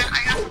on, I got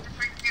something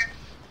for you here.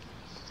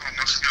 I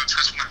know she's gonna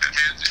touch my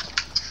hands.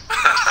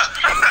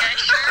 Yeah,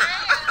 sure.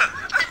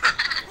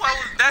 Well,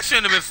 that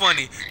shouldn't have been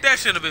funny. That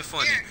shouldn't have been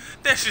funny.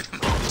 That should. You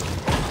know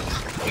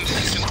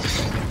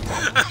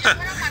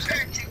what my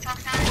favorite TikTok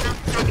now is? I'm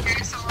so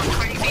curious about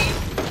Cardi B.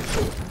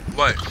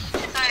 What?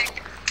 It's like,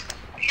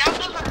 y'all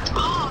know her.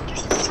 Oh,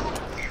 this is so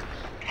weird.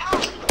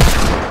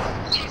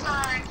 She's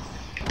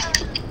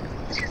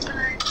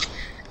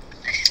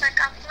like,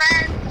 I'm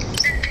glad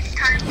this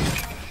time.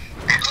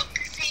 I hope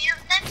to see you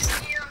next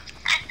year.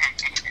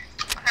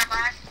 Her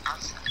laugh.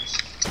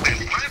 Wait,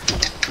 what?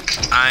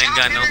 I ain't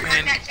got no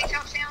pen. That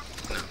TikTok sound?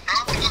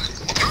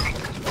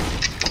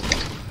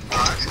 I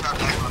just got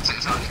back on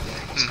TikTok.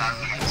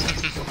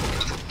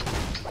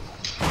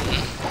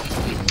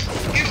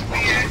 You're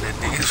weird. That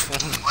nigga's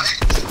phone. What?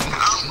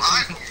 I'm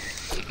live.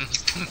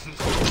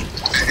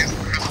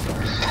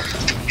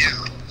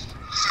 Yeah.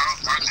 So,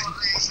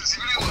 since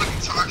you didn't want to be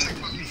toxic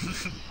with me,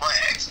 my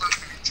ex wants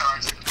to be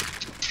toxic.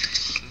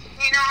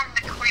 You know I'm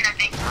the queen of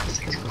being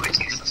toxic towards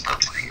you, so stop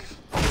playing.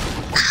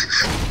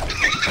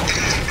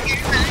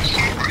 You're not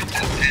shit.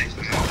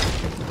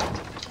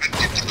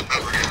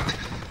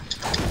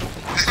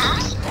 Huh?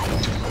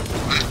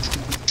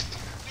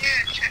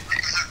 You're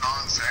tripping.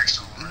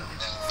 Non-sexual.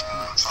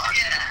 Toxic.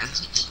 Yeah.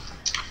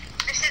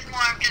 This is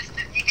more of just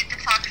that you get the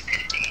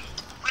toxicity.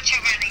 What you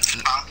really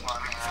need. Oh my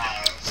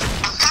god.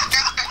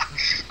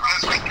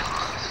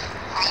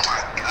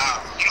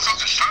 You look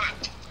the sun.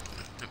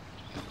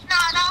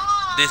 Not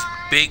all. This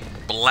big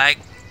black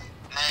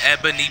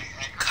ebony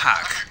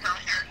cock.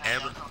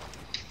 Ebony.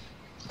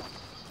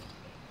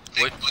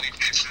 What?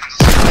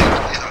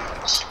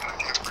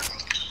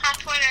 I'll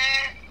put it.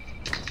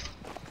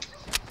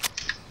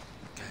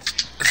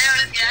 I know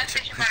this gas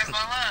station better blow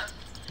up.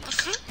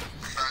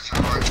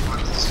 Oh,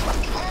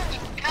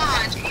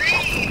 God,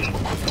 please.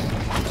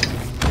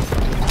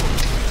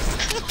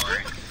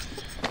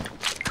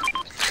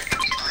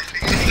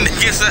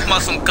 Nigga said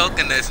about some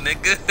coconuts,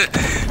 nigga.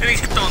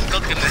 Nigga throwing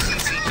coconuts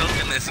and some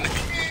coconuts,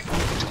 nigga.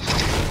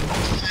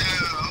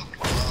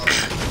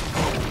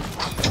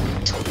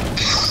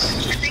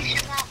 I think she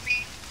won't be.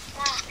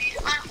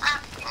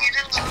 You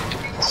know,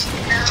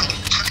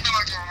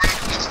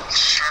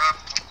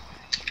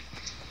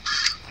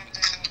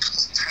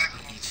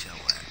 Eat your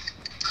ass.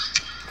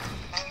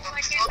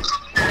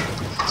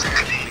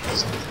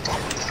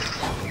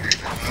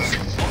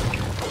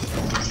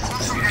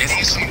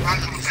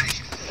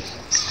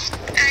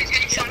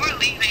 So we're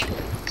leaving.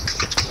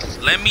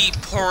 Let me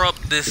pour up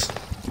this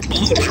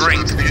blue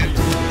drink.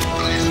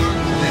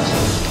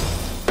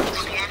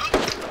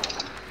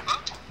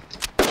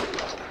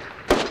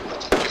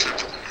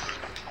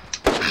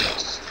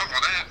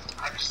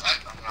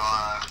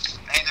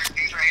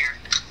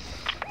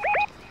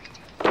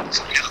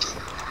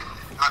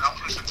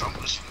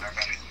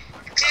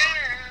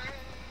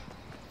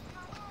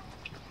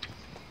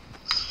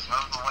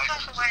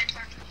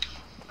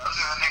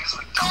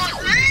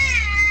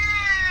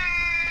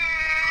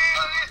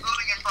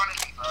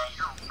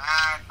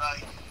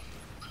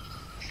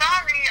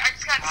 Sorry, I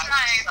just got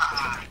sniped.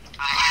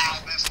 I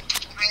have this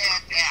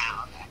man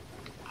down.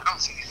 I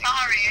don't see anything.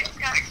 Sorry, I just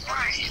got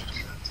sniped.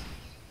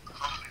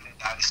 Hopefully they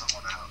die to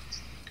someone else.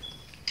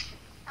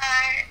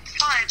 It's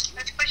fine.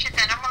 Let's push it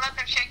then. I'm gonna let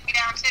them shake me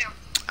down too.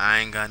 I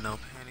ain't got no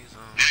panties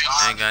on. Yeah,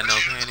 ain't got no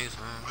panties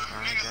on. I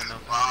ain't got no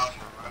panties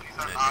on.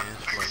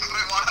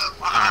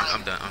 Alright,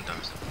 I'm done.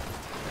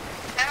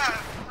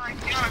 Yeah, like,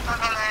 you wanna talk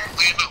about that?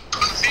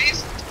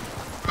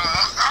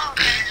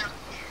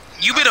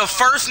 You be the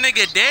first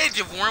nigga dead,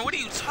 Javorn. What are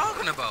you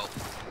talking about?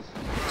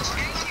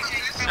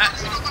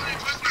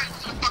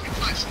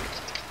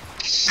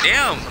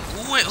 Damn,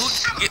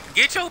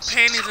 get your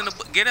panties in the,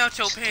 get out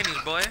your panties,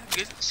 boy.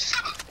 Appreciate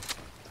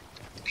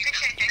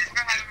you for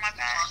having my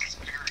back.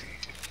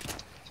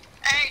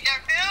 Hey,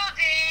 they're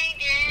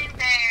building in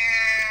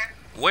there.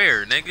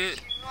 Where, nigga? You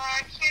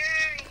are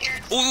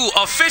curious. Ooh,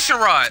 a fishing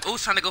rod. Ooh,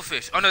 trying to go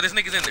fish. Oh no, this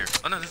nigga's in there.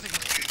 Oh no, this nigga.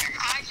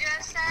 I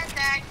just said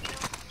that you said.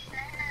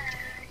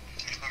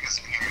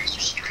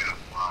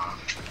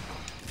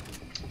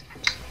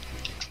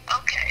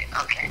 Okay.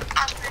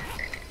 I'll listen.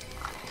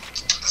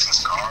 This is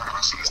car.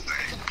 I see this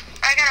thing.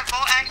 I got a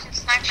bolt action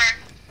sniper.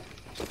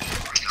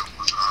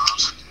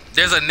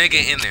 There's a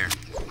nigga in there.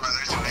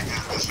 There's a nigga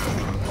in this.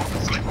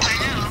 I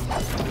know.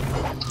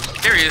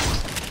 There he is.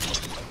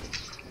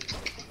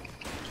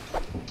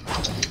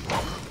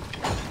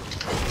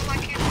 I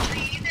can't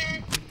believe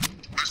it.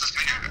 Where's this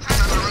nigga?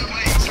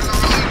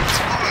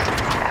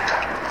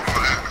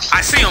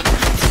 I see him.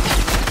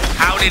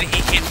 How did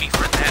he hit me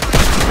for that?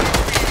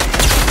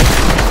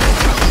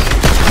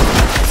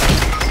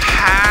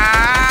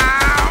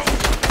 How?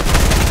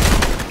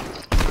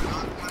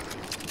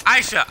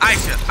 Aisha,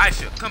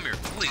 come here,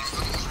 please.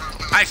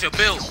 Aisha,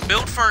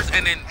 build first,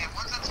 and then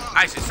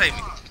Aisha, save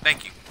me.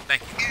 Thank you.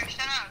 Here,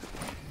 shut up.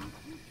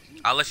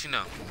 I'll let you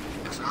know. Look,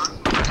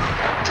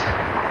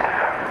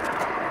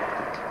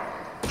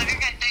 I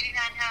got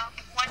 39 health.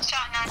 One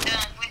shot and I'm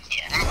done with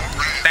you.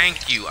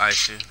 Thank you,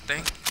 Aisha.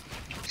 Thank you.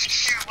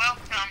 You're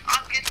welcome.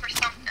 I'm good for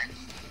something.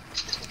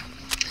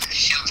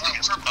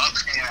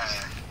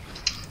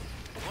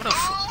 What the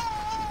fuck?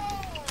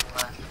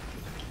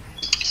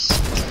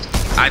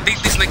 I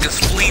think these niggas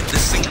fleed the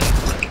scene.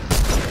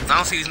 I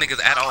don't see these niggas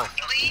at all.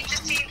 Leave the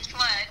team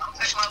fled.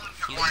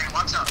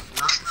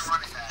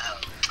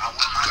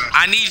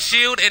 I need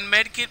shield and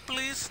medkit,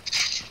 please.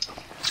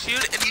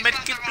 Shield and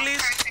medkit,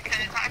 please.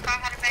 If I had a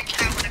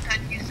medkit, I would have had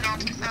to use it on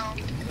myself.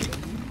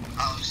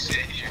 Oh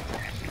shit,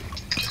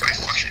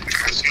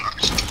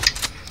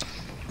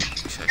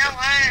 You know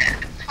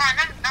what? Come on,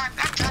 I'm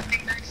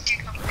nothing nice to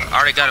you. I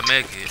already got a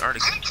medkit.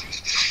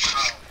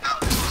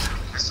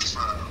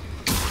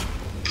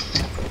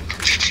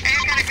 Hey,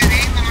 I got a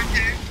grenade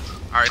launcher.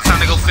 Alright, time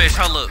to go fish.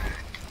 Hold up.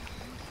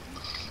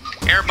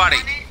 Everybody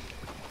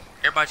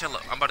chill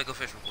up. I'm about to go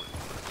fish real quick.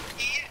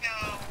 Here you go.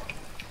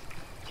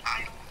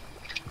 Child.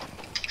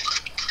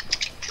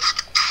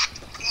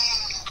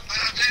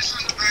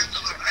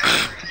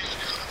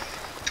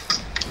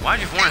 Why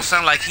did Warren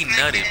sound like he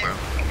nutted, bro?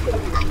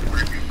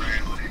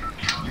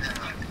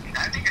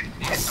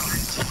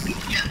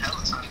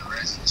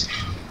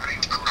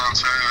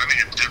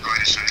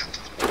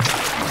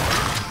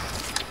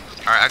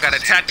 Alright, I got a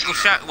tactical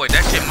shot. Wait,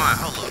 that shit mine.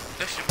 Hold up.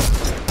 That shit mine.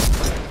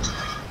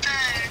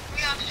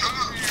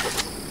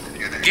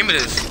 Give me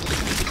this.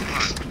 Come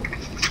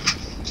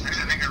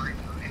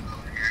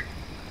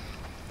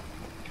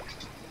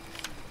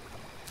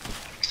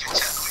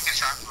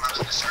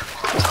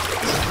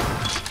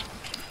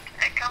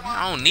on.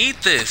 I don't need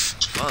this.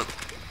 Fuck.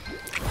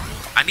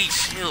 I need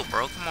shield,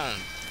 bro. Come on.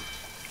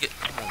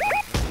 Come on.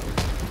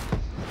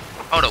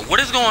 Hold up. What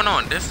is going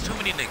on? There's too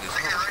many niggas.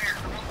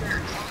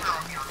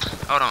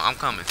 Hold on. I'm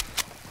coming.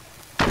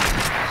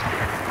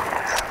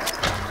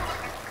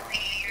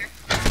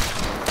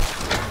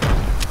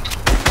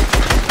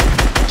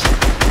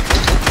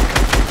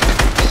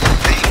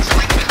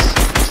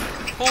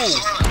 Ooh.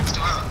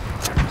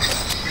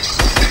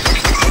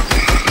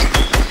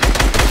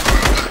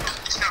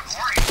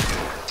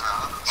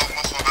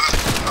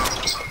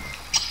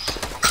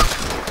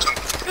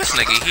 This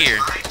nigga here.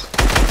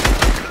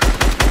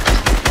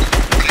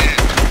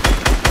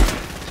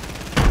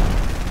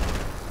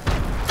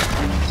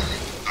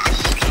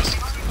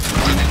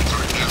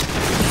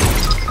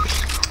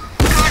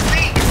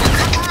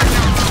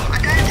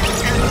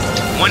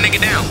 One nigga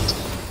down.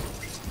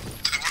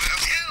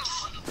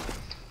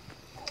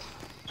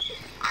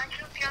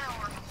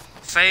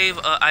 Save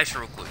Aisha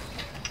real quick.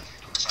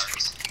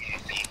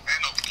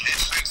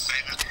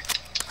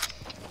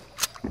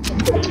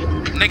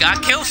 Nigga, I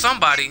killed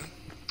somebody.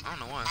 I don't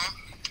know why.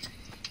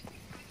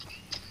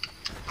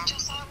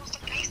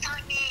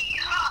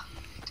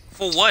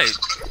 For what?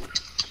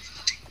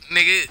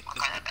 Nigga.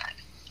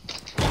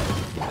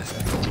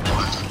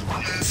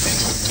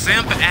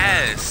 Simp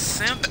ass.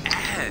 Simp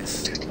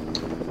ass.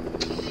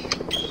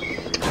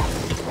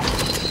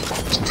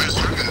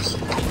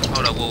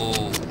 Hold up,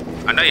 whoa.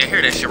 I know you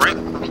hear that shit, right?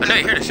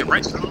 Niggas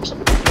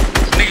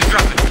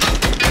dropping.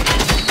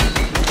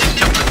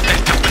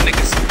 Jumping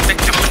niggas. They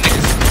jumping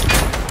niggas.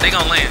 They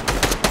gon' land.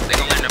 Their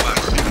body.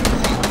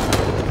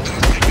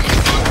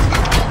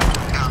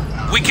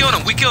 We killed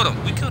him.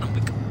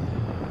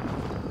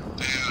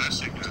 Damn, that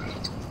shit good.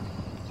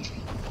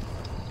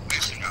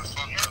 That shit got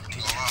fucked up.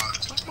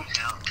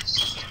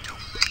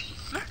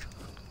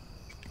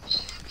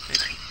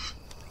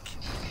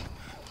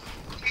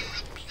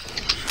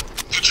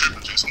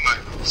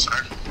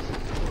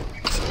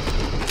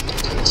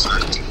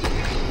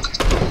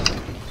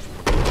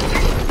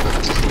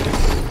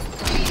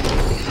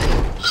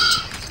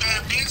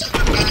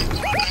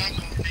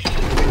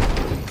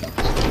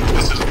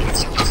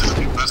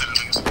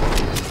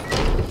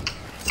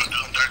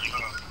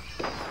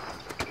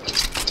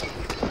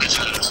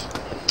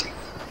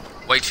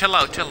 chill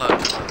out, chill out,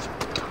 chill out.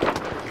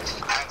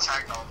 I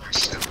attacked all their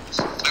ships.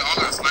 They all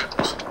got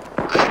snipers.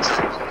 I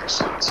attacked all their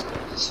ships.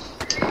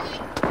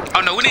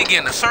 Oh no, we need to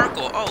get in a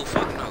circle. Oh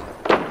fuck no.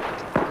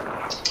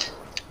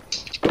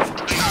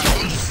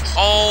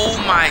 Oh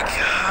my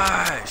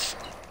gosh.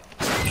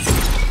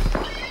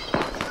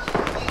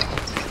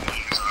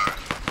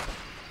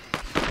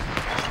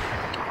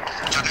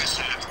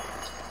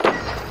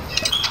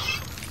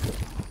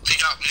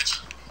 Peek out,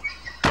 bitch.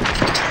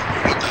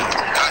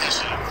 Got his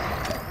shit.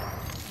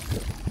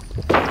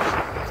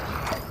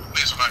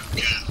 Please, if I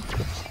can.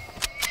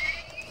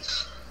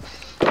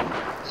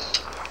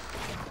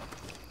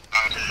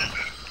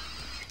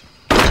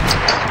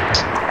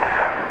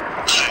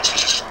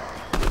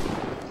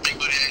 Big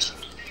booty action.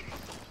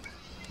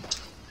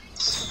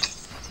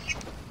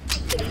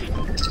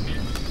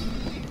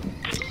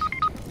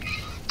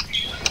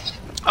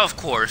 Of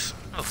course.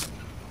 Oh. That's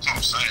what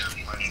I'm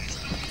saying. Like,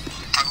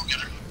 I go get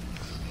her.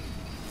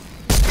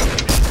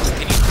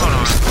 Can you hold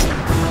on?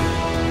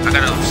 I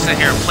gotta sit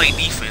here and play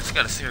defense. I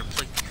gotta sit here and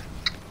play defense.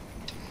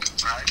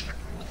 Right.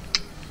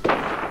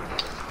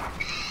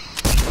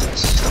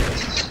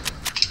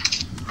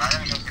 I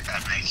gotta go get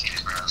that make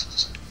it, bro.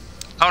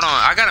 Hold on,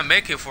 I gotta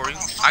make it for you.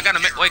 I gotta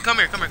make. Wait, come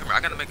here, come here, come here.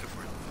 I gotta make it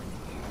for you.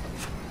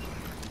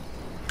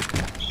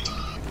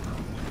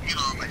 You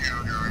know, I'm a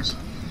hero, girls.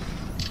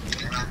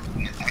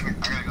 I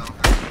gotta go.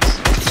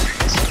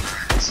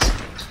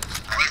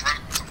 I was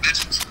running with some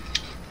bitches.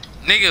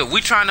 Nigga,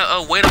 we trying to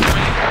wait on you.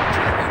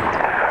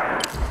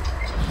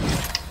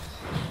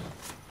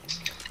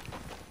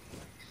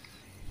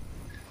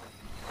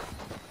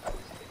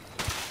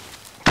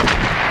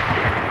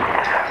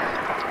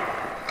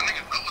 My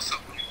nigga know what's up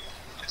with me.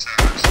 Bitch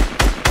ass.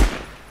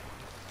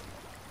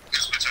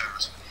 This bitch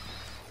ass.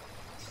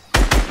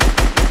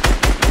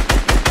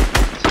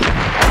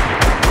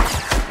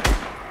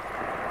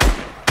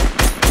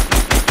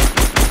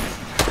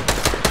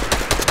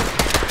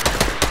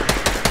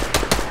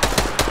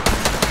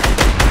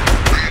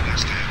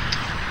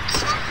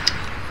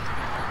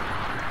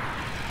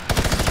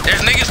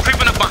 There's niggas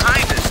creeping up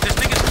behind us. There's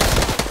niggas.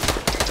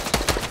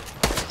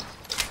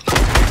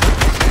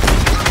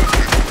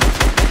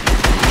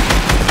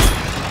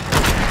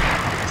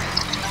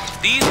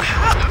 These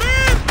hot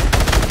man.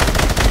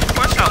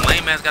 Watch how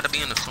lame ass gotta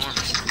be in the storm.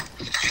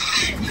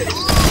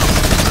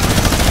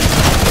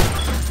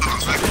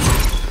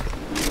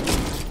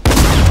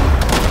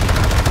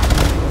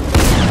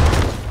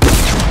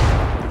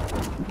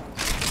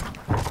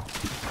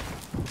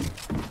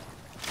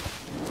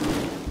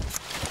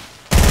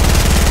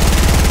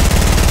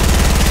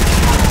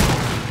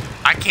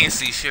 I can't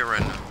see shit right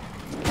now.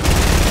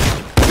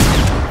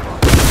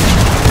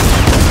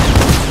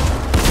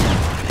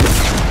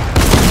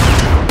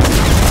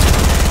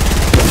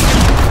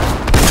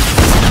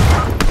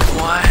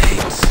 What?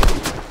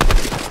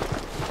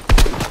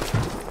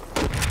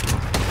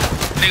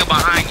 Nigga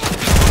behind you.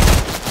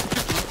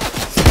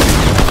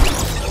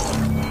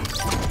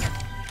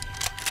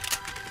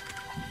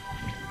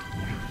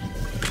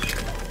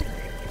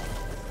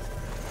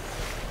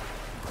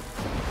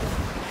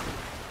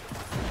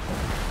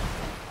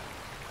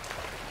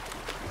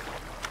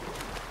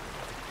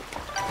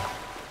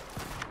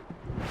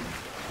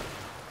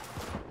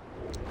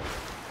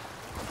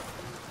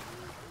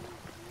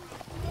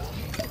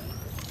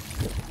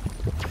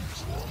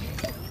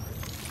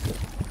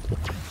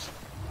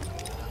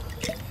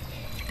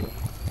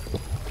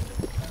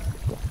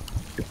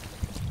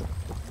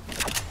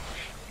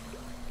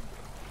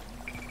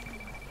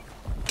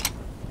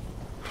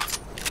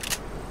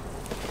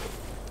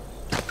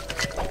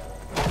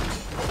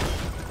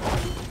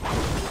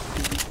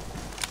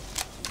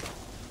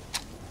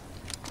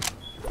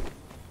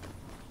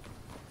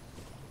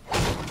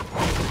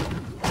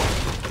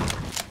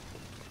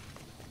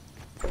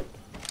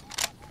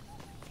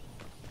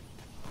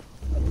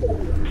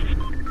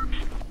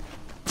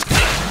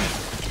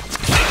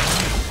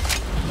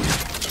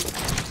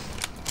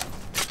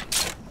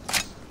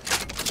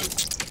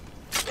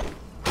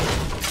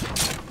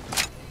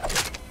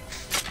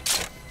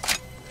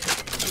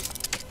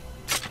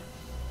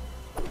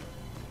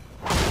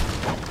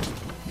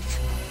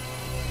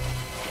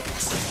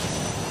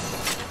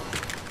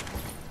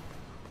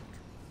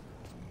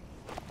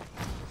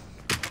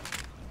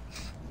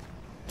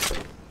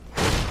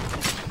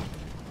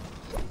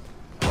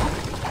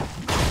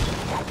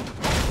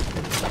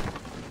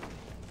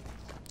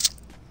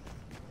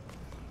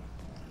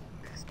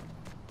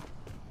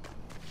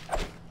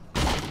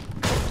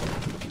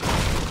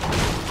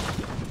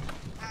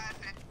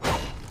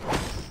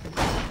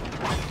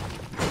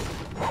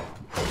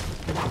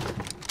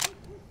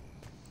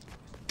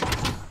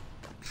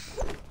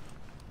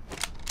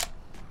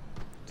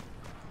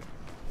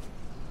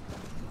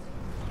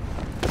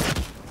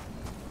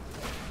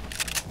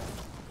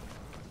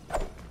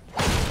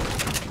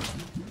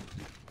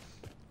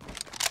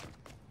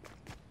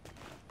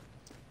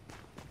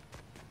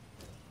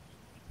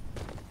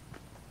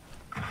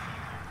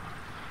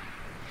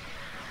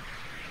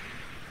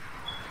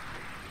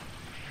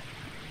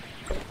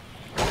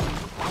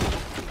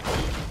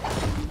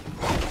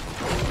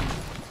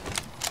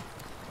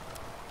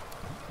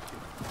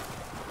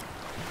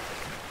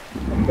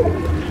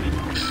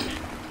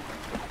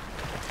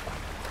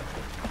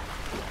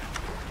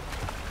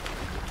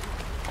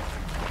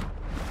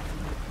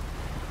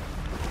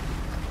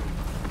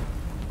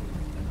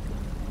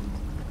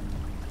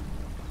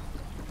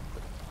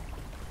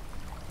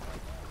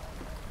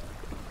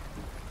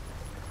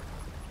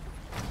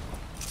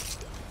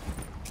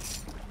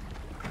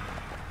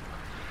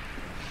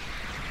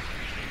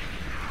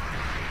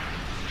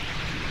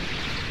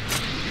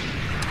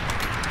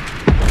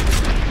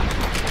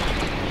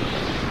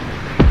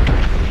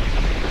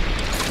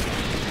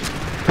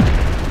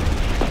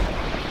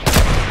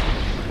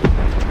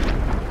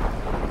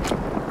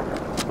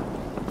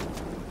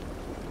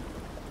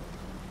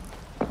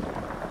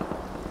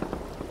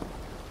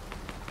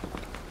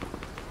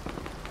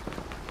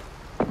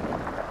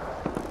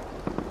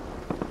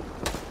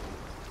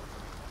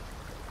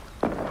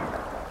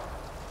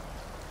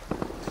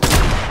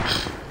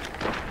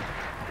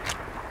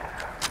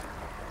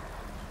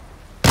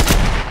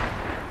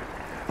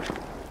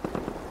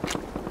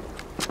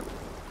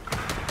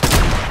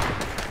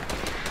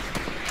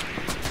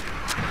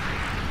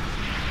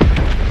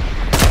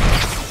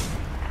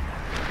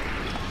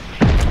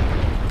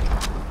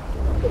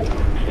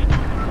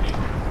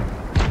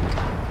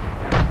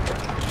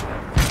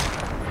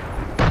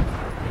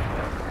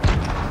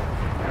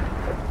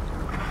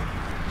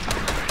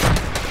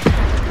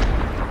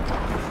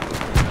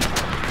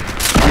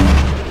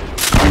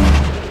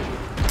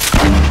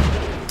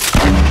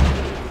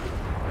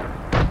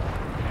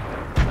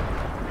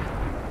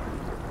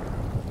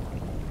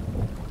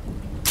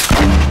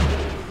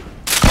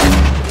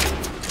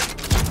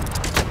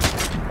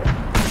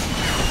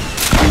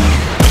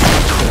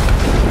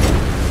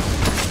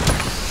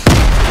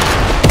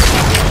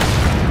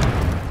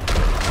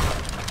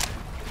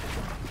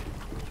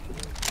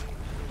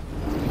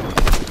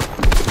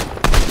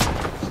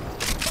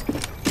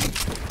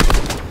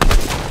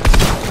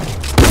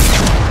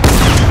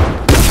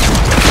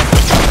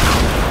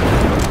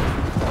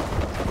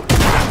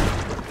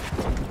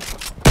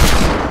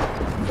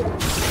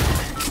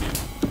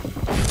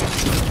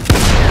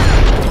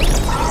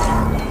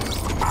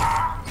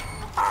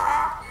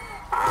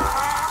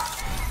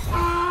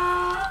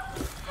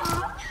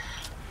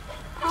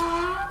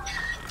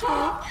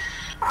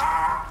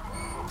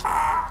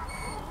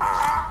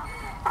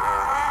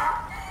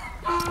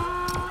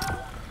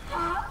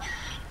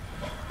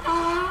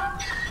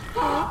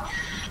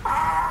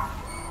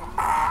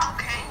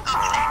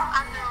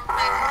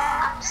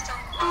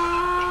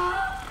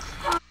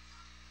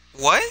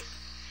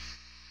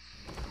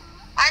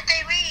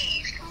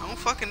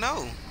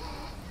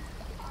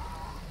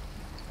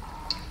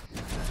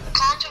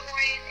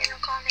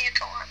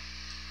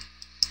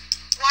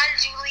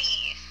 did you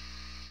leave?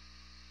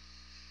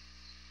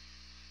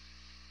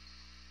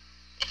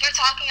 If you're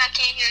talking, I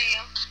can't hear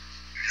you.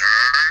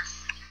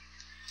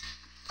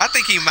 I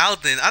think he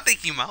mouthing. Yeah,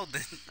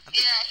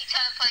 he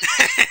trying to play.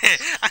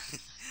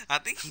 I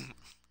think he.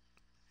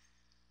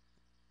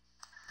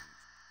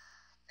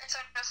 It's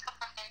okay, stop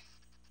playing.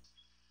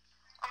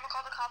 I'm gonna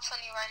call the cops on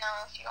you right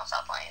now if you don't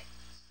stop playing.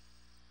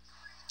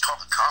 Call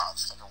the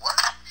cops. Like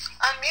what?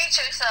 Unmute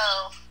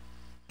yourself.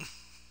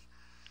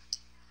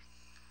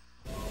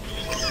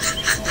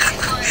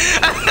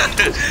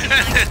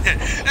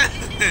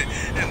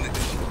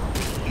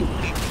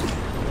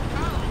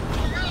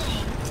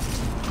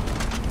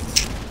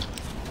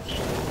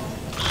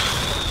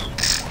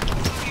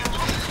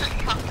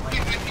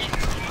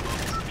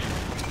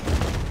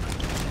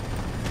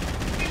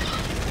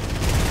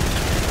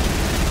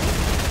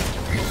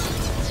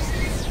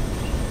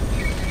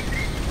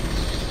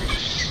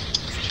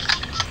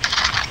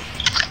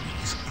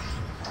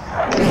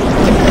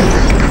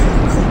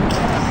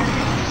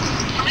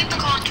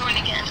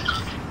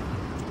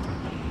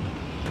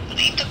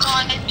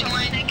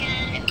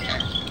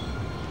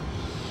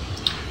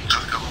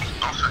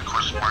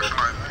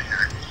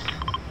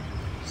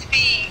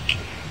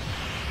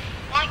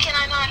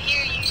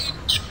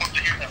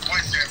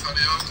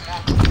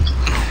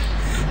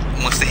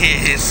 Wants to hear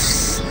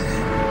his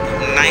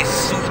nice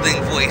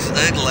soothing voice,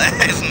 ugly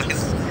ass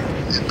nice.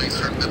 It makes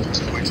her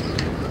nipples moist.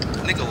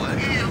 Nigga what?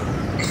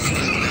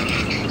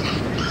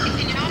 Can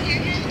you not hear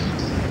him?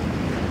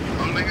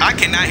 I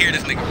cannot hear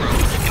this nigga, bro.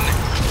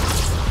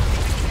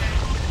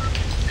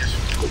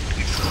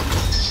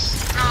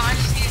 No, I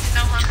just need to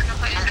know how I'm gonna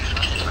play this.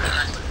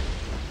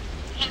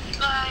 It's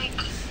like...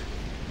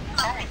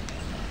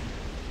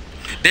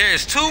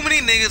 There's too many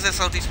niggas at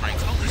Salty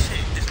Springs. Holy shit.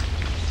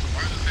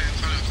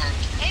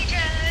 Hey,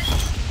 Judge.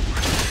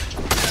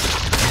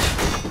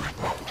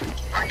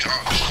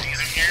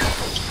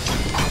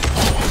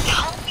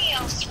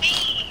 Romeo,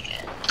 speed.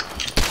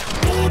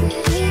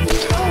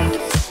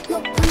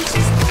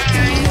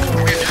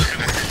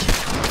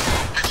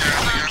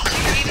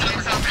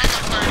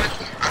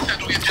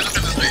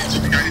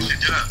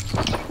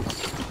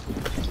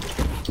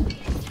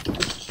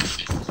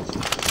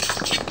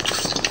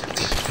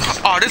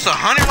 Oh, this a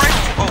hunting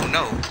rifle? Oh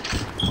no.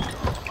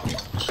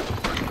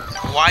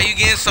 Why you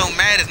getting so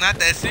mad? It's not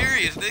that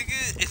serious, nigga.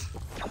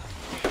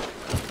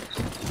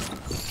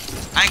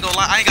 I ain't gonna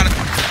lie, I ain't gotta.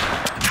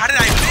 How did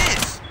I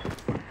miss?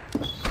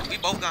 We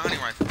both got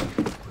hunting rifles.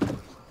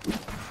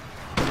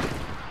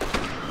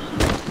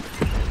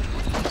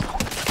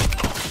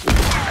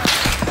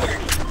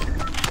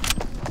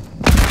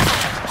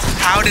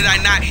 How did I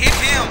not hit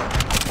him?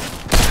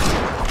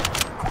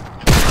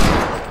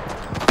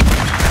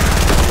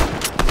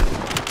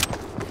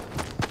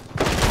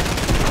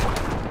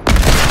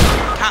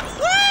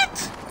 What?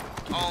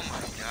 Oh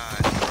my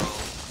god, bro.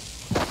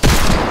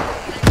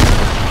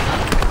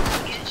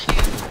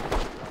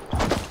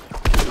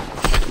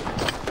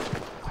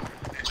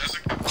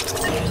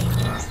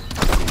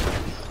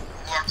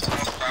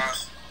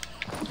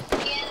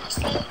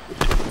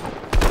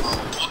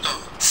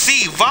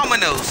 See,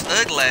 Vominos,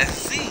 ugly.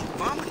 See,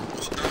 Vominos.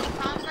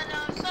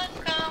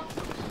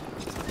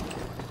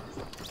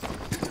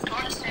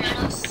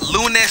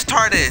 Lunes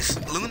tardes.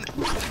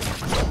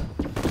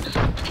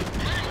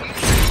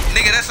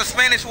 Nigga, that's a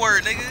Spanish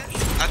word, nigga.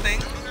 I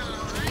think.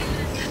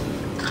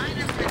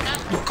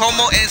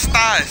 Como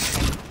estás?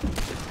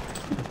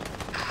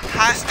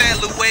 Hasta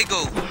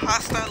luego.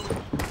 Hasta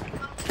luego.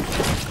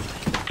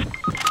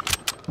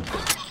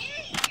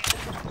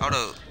 Hold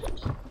up.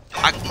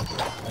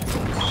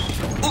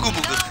 Ooga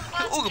booga.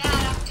 Ooga booga.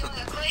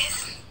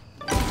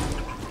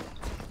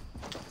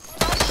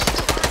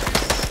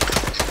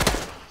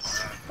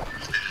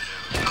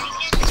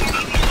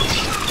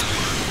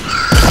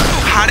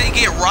 How did it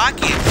get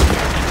rockets?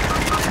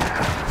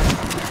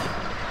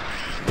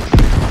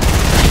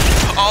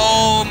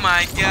 Oh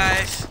my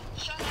gosh.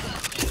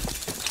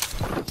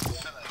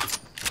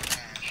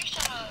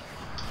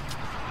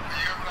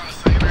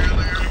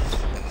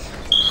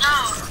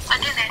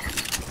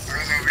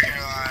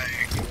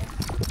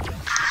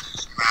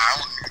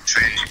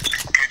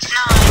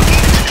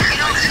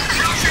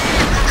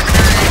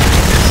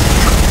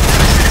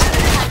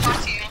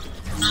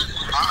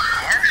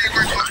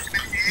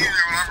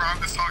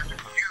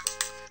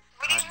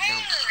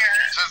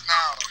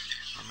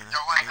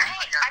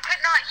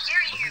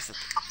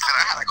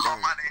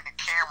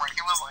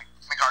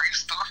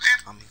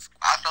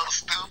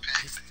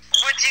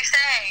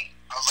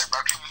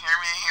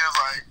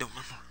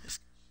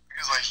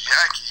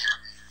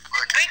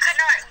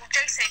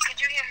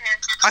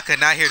 I could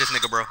not hear this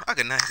nigga, bro. I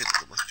could not hear this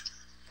nigga, bro.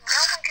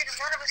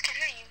 None of us can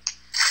hear you.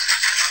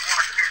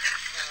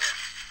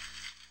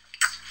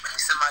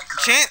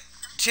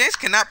 Chance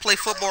cannot play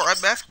football or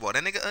basketball.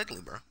 That nigga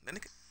ugly, bro. That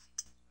nigga.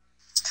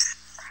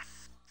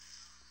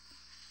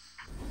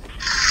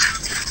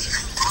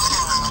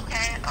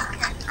 Okay.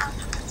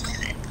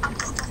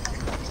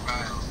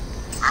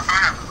 I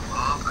have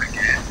love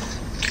again,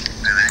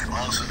 and I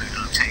also need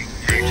to take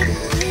pictures.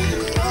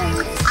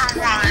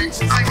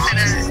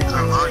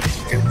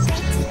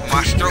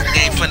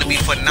 finna be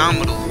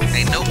phenomenal.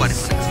 Ain't nobody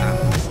finna stop.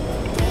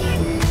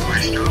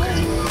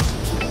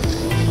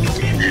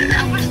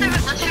 I wish they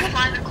would let you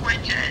fly the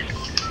coin jet.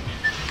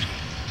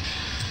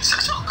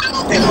 Such a good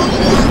thing.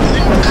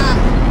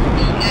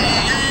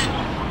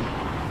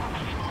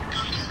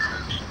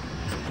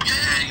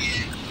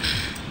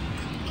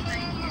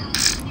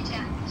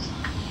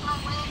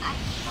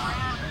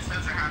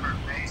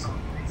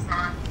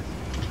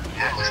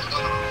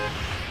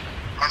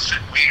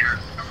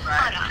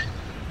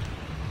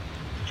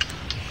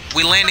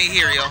 We landed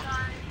here, yo.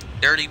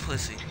 Dirty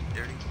pussy.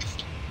 Dirty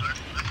pussy.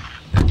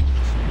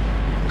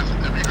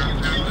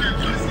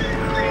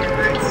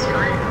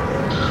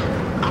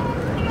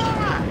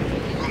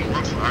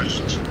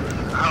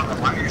 I don't know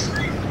why you're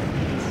screaming.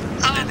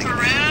 Oh, for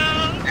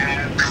real?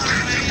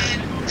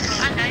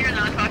 I know you're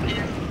not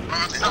talking.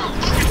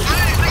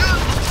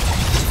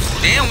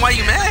 Damn, why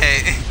you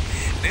mad?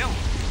 Damn.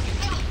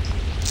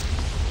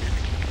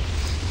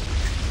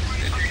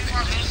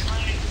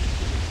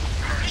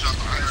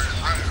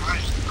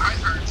 I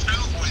heard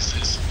two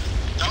voices.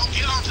 Don't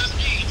get on just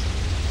me.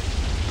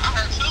 I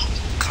heard two.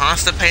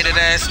 Constipated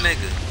ass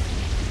nigga.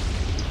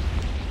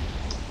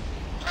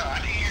 I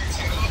didn't hear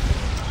two.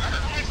 I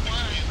heard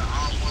one. The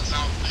all one's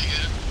out,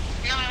 nigga.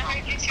 No, I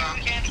heard you too,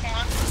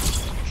 Antoine.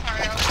 Sorry,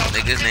 I was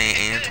Nigga's name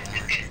It's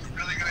Antoine. good.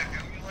 Really gonna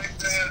do me like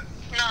that?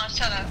 No,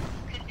 shut up.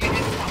 You did.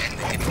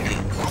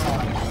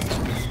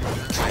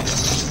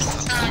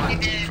 No, you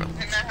did.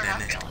 And that hurt my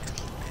feelings.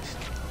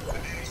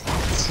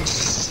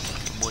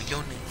 Boy,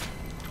 your name.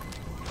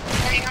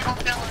 That hurt my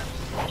feelings.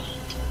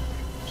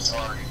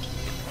 Sorry.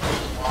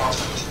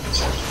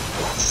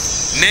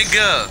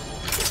 Nigga.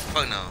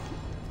 Fuck no.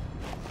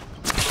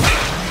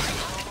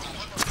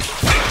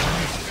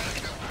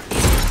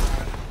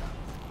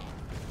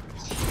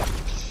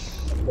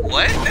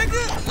 What,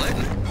 nigga? What?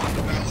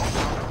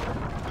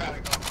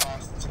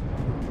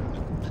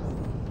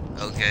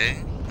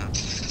 Okay.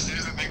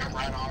 There's a nigga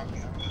right on me.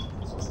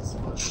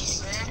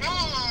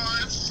 Oh,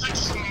 it's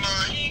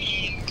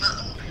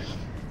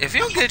 6'9". If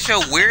you don't get your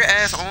weird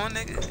ass on,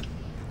 nigga.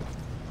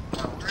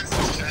 Where's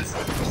this chest?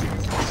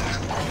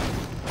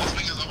 This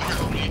nigga's over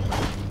here with me.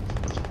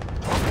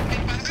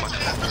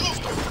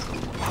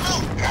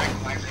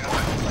 Acting like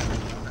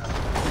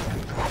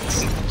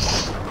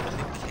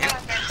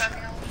that.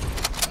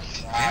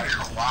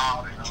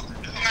 Wow, you know.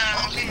 No,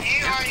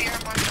 you already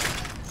heard my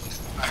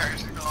I heard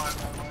you going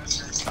on my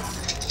shit.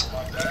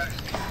 About that.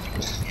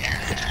 But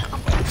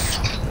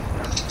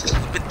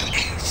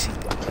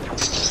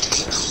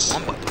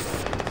I'm about to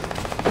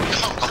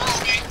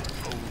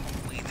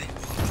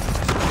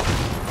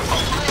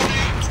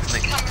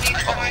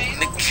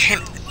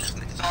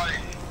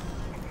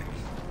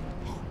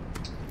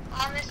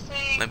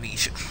Honestly, let me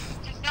eat you.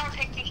 just don't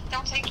take these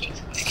Antoine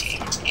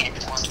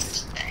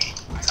today.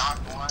 I got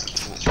one.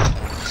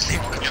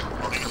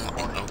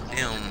 Oh,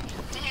 damn.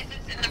 This is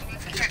in the mood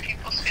to hurt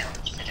people's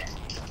feelings today.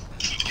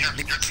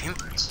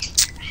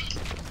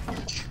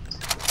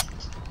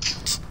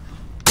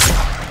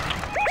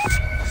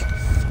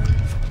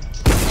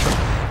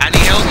 I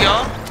need help,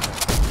 y'all.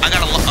 I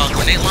got a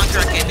grenade launcher.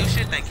 I can't do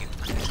shit. Thank you.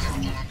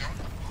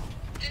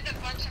 There's a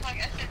bunch of like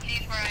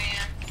SMGs where I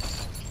am.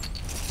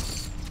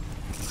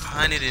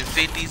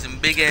 150s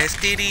and big ass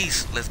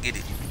titties. Let's get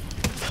it.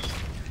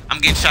 I'm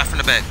getting shot from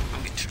the back.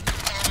 I'm getting shot.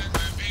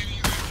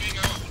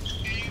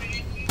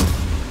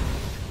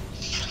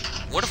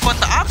 What the fuck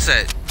the ops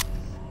at?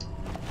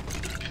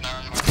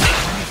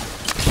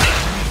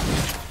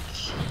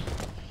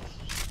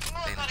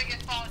 I'm about to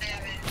get fall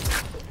damage.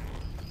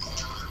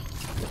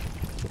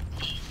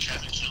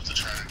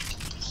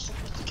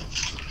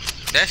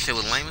 That shit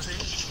was lame as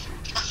hell.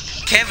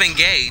 Kevin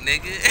Gay,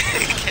 nigga.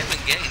 Kevin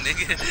Gay,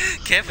 nigga.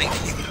 Kevin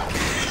Gay.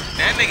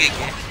 That nigga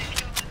gay.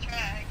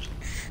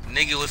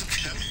 Nigga was.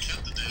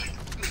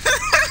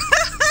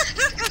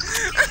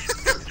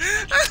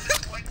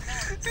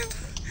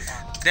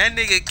 That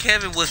nigga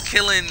Kevin was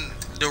killing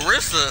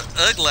Darissa.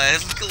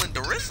 Uglass was killing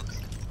Darissa.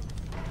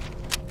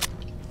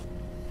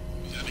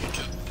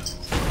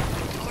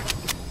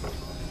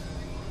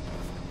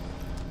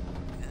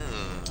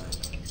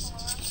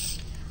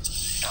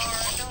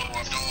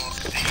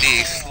 The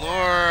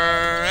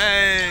Explorer,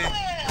 hey.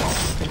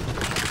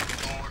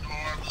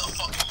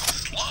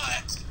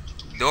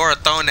 Dora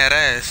throwing that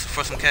ass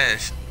for some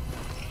cash.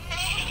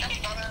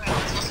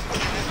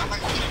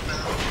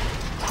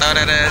 Throw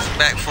that ass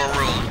back for a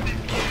room.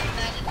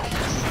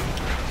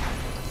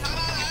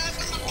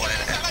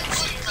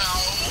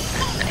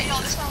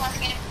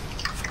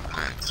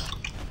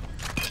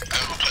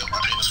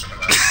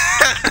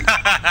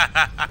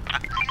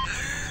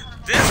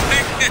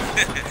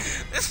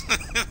 This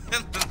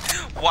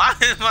nigga, why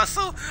am I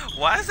so?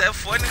 Why is that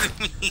funny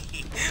to me?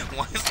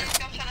 Why is that?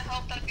 I'm trying to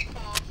help, that'd be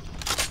cool.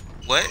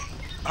 What?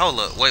 Hold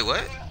up, wait,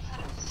 what?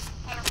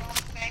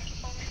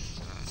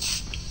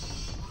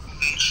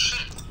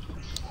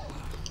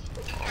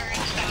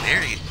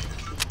 There you.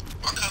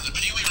 My cousin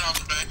Pee Wee around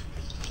the back.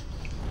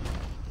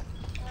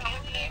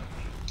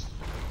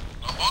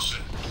 No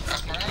bullshit.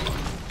 That's my uncle.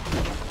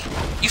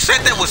 You said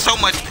that with so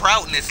much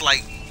proudness,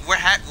 like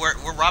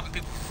we're robbing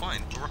people for fun.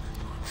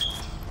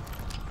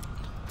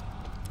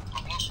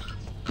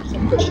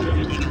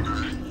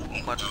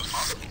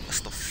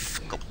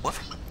 Motherfucker, what?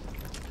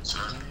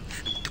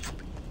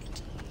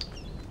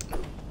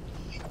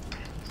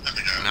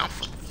 Now,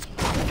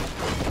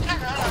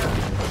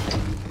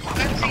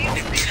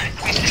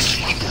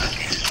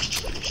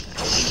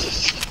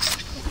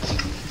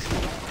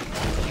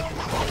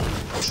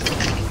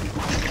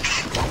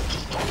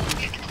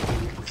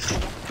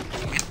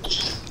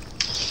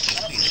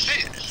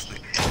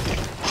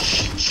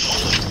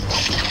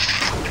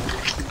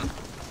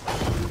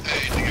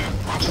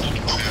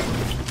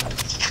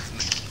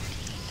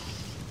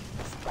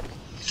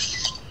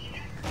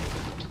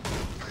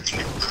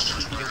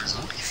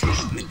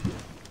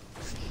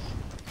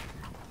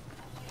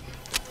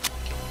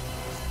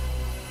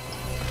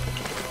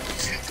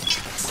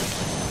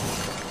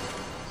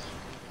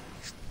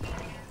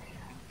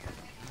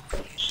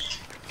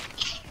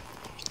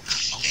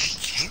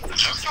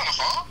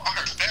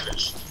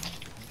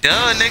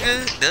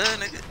 duh,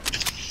 nigga.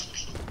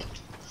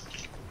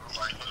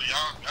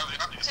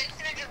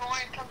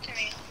 Come to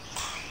me.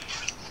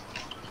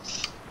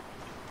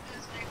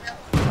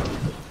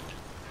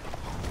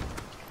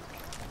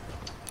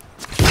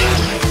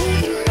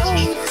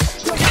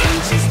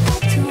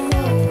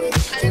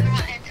 I didn't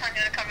want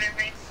Antonio to come in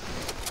me.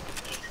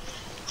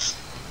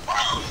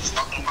 Wow,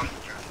 stop doing my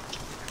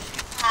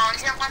Oh,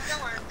 you have my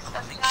feelings.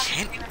 That's not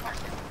Can't. getting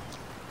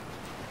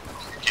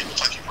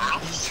touchy, bro.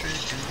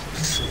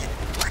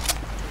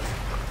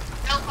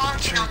 No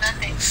apology, no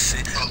nothing.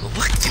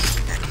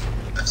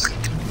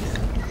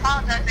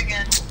 Apologize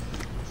again.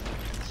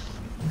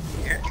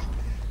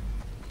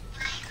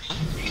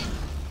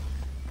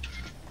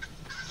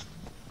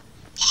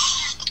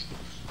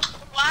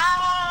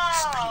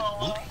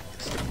 Wow!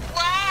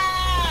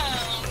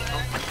 Wow!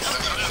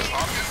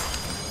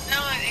 No,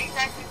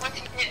 exactly what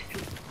you did.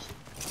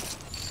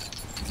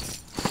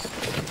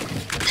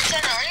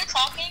 Jenna, are you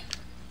talking?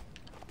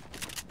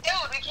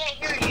 Dude, we can't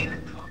hear you.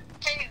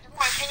 Can you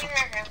hear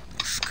him?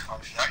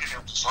 I can hear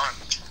him fine.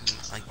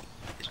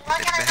 Why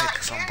can I not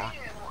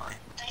hear you? I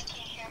can't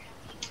hear him.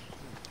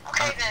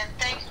 Okay then,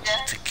 thanks,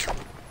 Jess.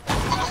 I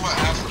don't know what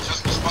happened,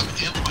 just was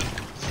fucking input.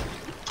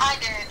 I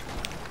did.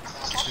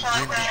 That's why I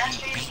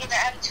asked you to get the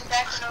attitude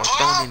back to the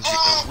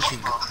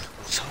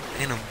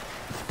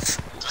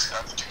Just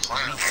have to keep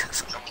playing, bro.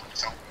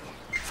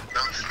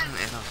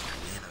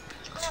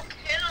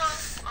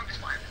 I'm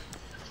just playing.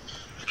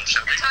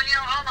 Antonio,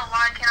 I don't know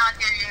why I cannot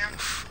hear you.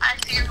 I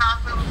see your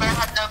mouth moving, but I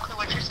have no clue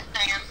what you're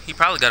saying. He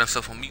probably got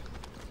himself on mute.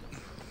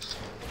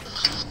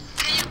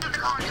 Can you put the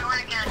call and join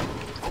again?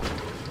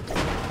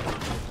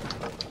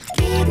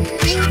 Can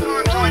you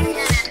put the call and join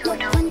again,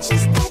 Antonio?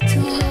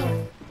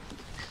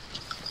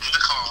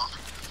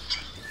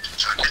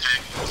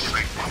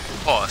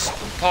 Pause.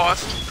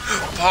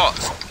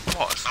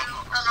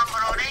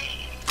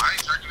 I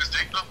ain't jerking his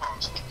dick, no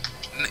pause.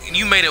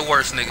 You made it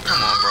worse, nigga.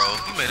 Come on, bro.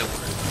 You made it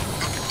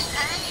worse.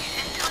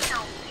 Hey, Antonio,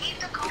 leave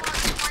the call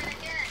and join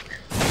again.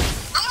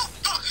 No,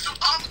 fuck you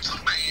up to,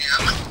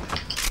 man.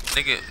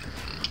 Nigga.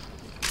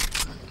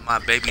 My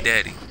baby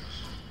daddy.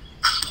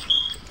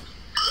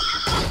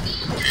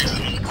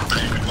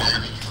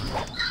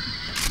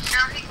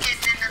 Now he's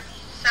getting in the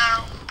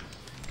cell.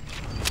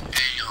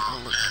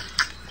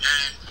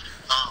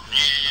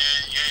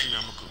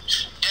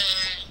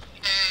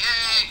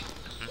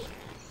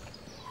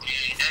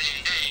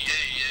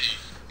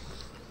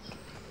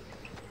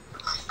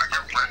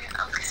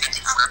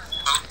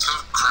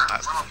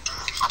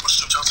 I'ma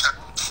shoot your tap.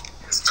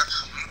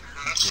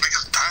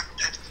 Niggas die.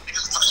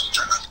 Niggas fucking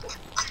drive.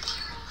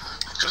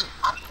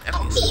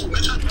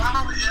 Bitches run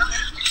over here.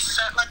 You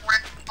sat like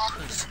rat.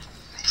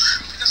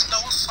 Niggas know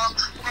what's up.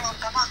 Run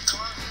up on my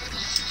gun.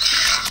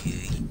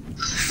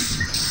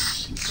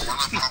 Run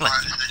up on my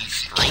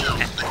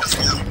niggas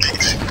feel big.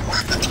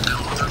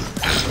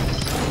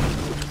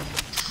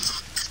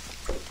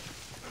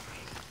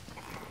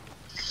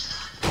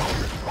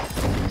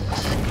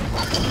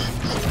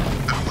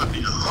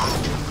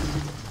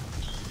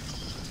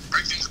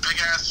 Break these big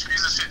ass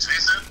trees and shit,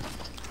 Jason.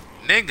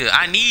 Nigga,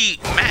 I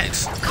need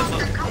Max.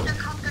 Compton.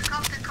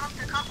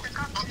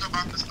 Fuck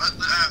about this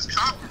ugly ass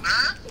copper,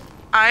 man.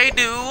 I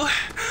do.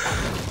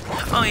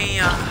 Oh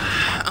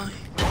yeah. Oh,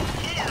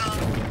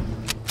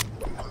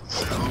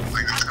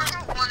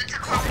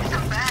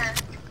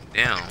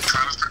 damn.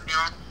 Trying to turn me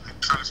on?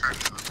 Trying to turn me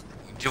on.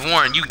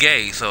 Javorn, you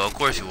gay, so of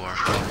course you are.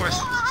 Of course.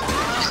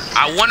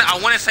 I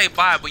wanna say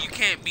bi, but you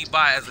can't be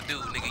bi as a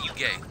dude, nigga. You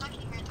gay.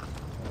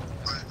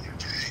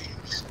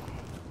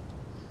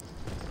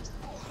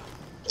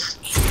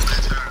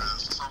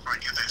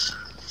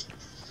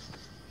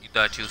 You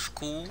thought you was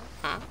cool,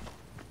 huh?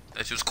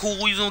 That you was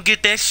cool, you gonna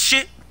get that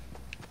shit?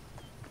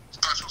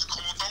 Thought you was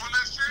cool throwing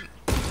that shit?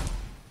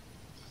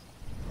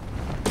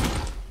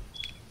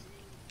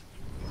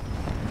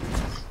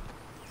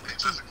 Hey,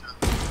 Jessica.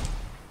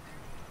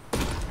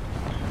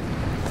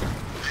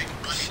 Big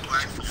booty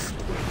black.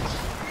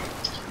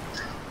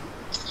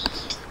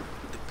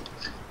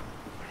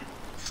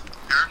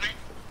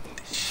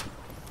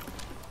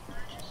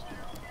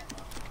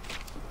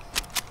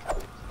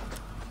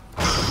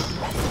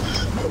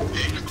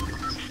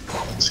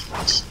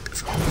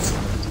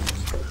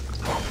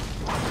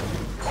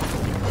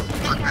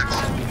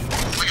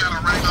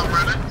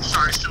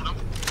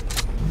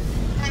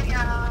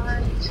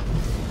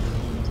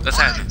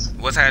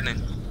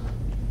 happening?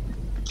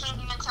 Can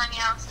you turn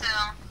you out still?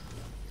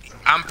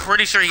 I'm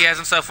pretty sure he has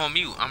himself on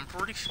mute. I'm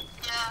pretty sure.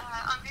 Yeah,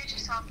 unmute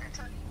yourself and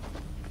turn.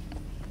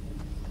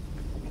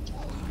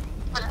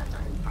 Whatever.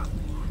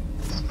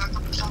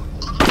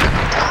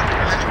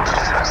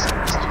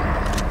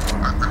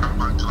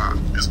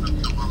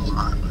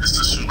 It's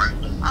the shoe right.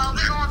 Oh,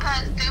 we're going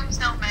past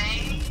Doomsday,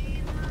 man.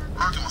 I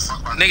don't give a fuck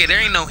about Nigga, there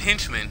ain't no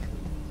henchmen.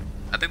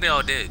 I think they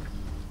all dead.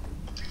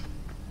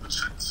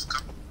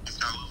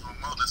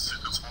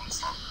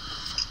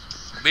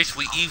 Bitch,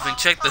 we even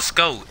checked the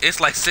scope. It's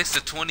like 6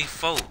 to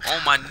 24. All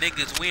my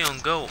niggas, we on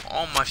go.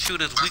 All my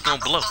shooters, we gon'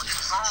 blow.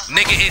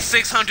 Nigga, it's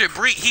 600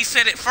 breach. He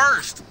said it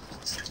first.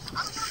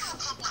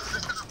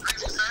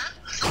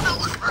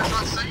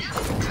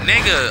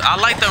 Nigga, I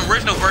like the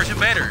original version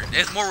better.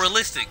 It's more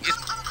realistic.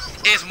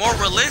 It's more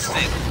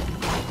realistic.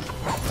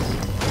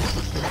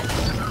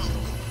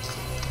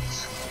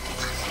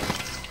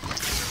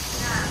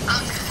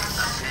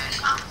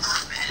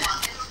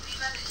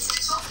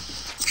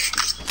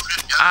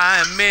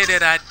 I admit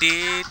it, I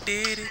did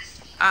it.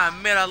 I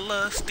admit I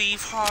love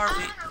Steve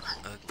Harvey.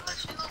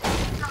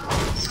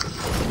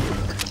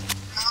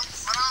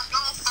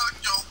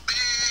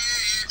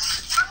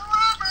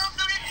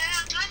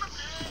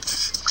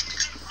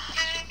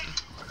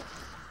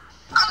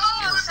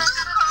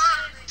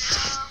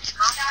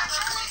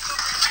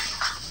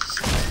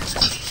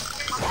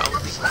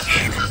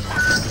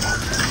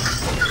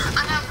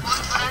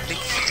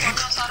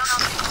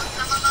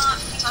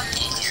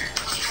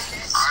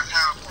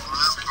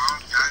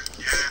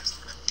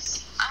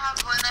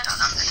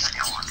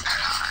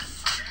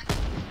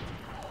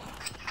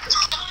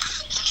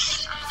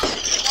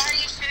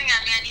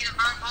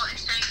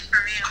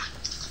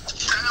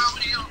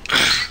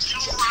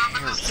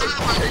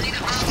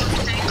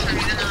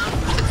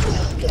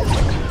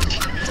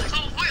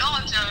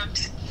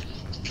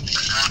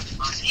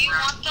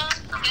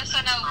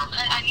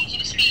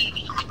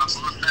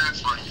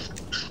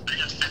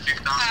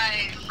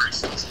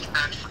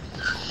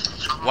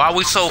 Why are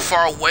we so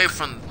far away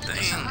from the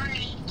thing?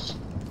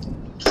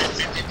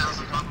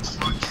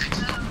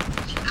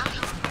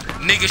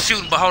 Niggas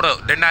shooting, but hold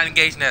up, they're not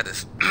engaging at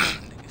us.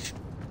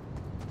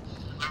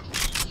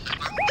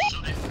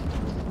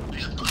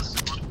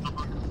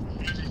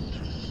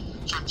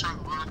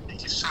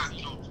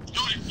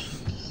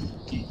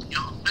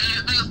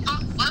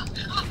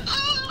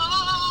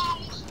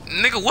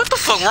 Nigga, what the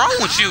fuck wrong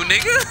with you,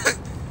 nigga?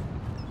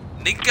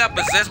 Nigga got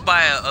possessed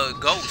by a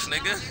ghost,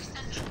 nigga.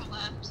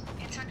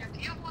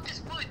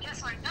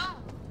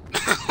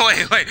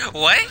 Wait,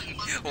 what?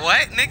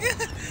 What, nigga?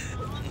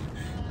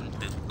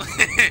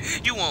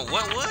 You want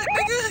what,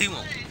 nigga? You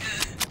want...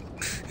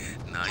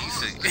 Nah, you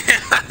see.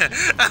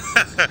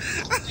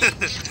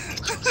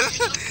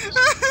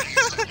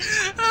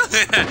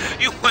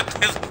 You want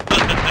this...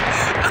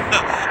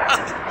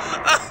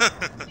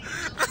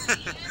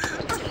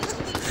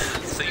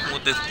 So you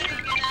want this...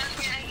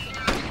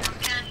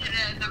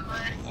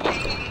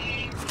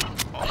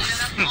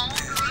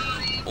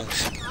 Oh,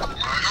 shit.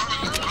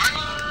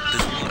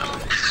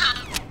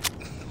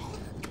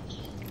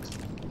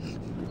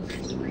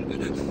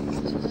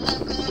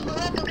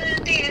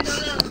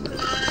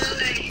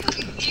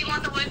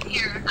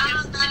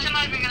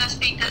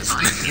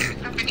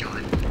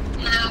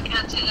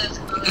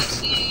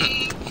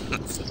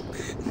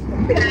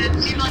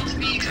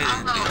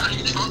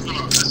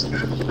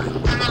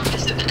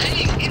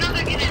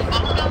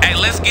 Hey,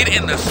 let's get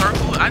in the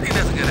circle. I think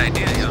that's a good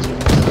idea, yo.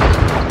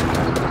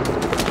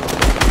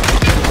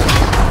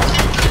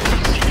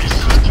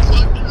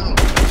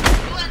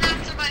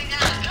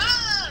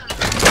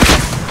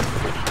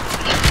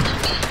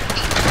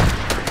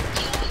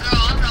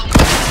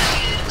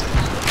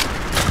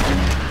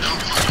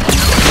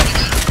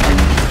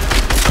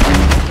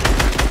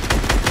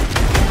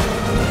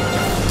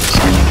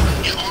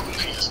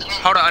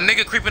 Hold on, a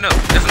nigga creeping up.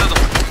 There's another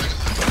one.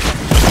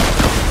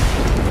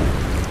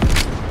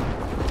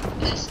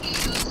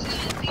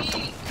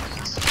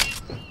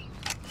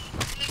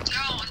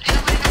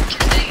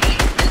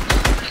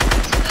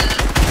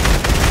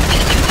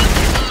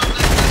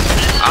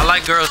 I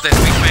like girls that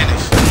speak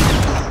Spanish.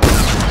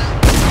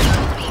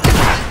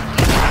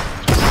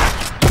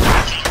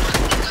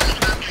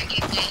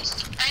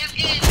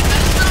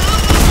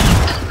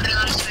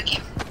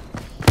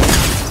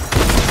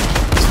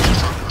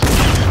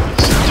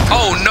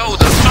 Oh no,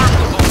 the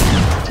circle.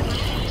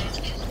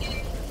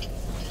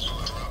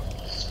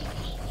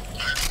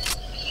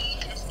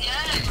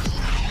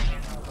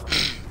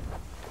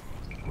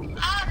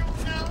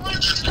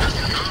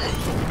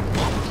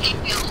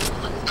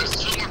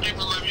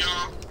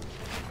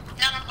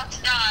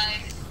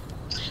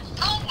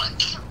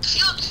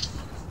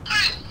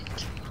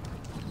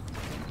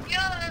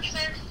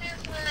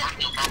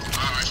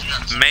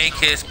 Make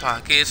his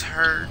pockets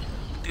hurt.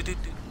 Look at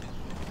that.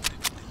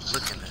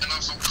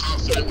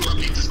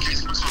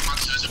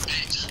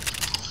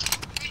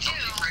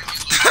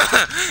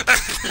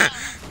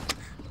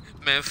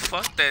 Man,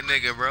 fuck that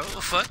nigga, bro.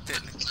 Fuck that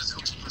nigga.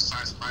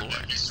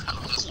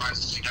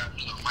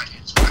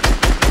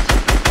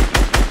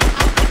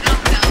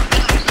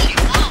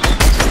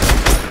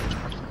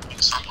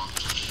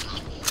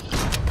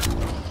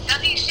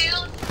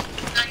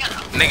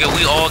 Nigga,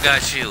 we all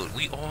got shield.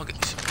 We all got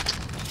shield.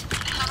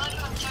 How am I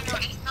gonna figure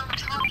out if no one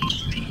talking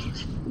to me?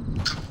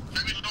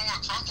 Maybe you don't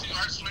want to talk to you.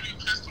 I just maybe you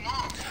pissed him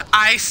off.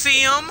 I see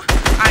him.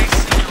 I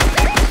see him.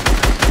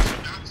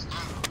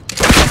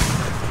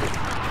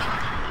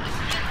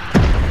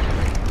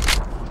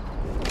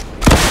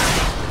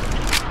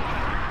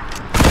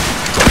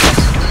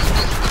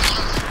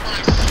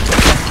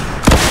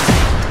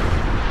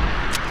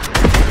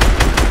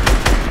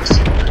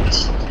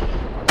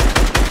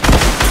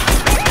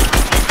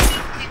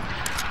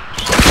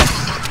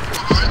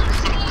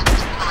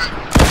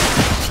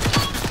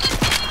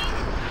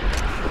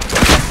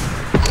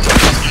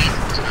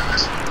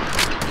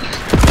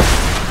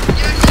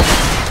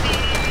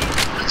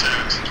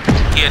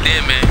 Yeah,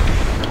 did, man.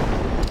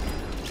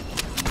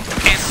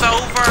 It's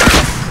over.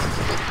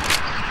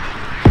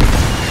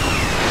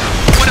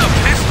 With a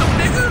pistol,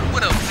 nigga?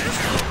 With a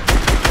pistol?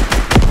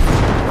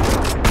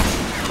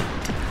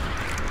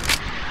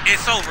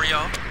 It's over,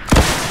 y'all.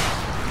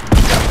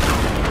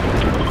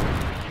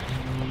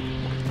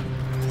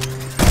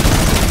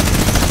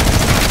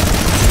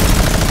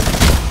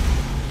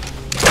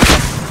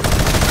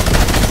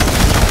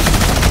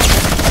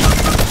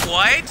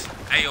 What?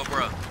 Hey, yo,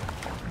 bro.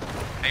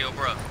 Hey, yo,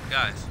 bro.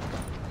 Guys.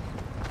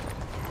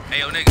 Hey,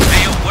 yo, niggas.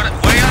 Hey, yo, what are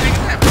y'all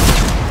niggas at, bro?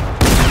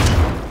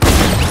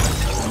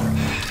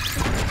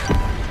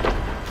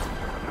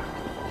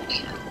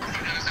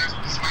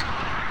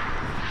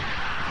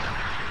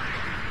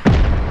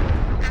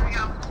 There we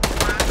go.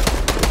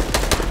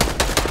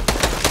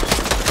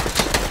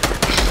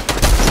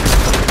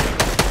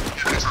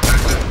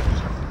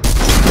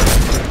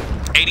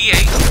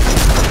 88.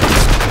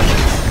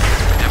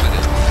 There we go.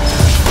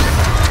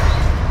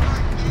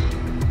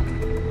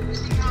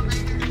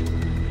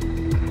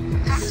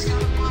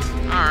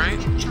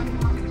 Alright.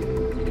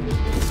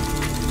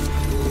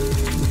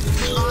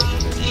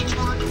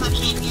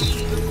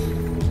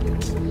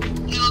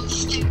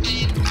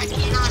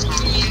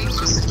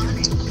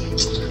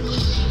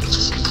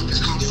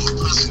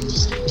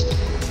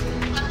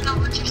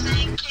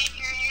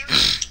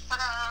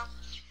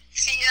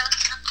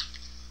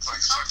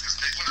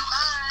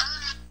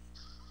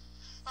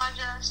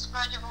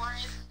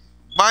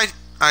 Bye,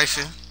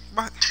 Aisha.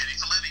 Bye.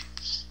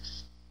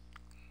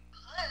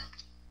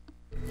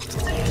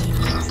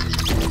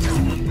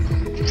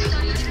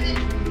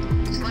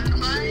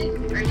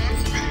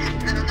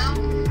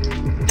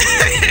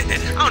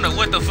 I don't know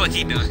what the fuck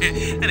he doing.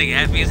 That nigga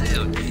happy as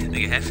hell.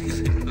 Nigga happy as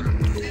hell.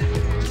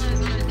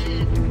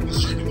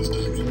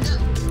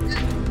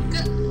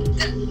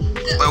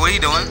 Wait, what are you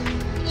doing?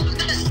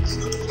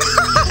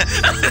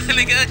 That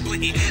nigga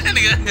ugly. That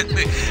nigga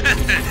ugly.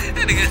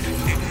 That nigga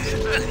ugly.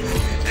 That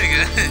nigga.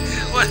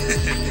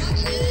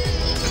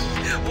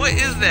 What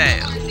is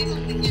that?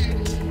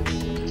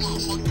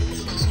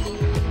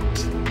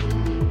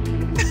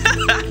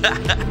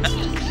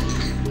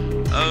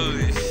 Oh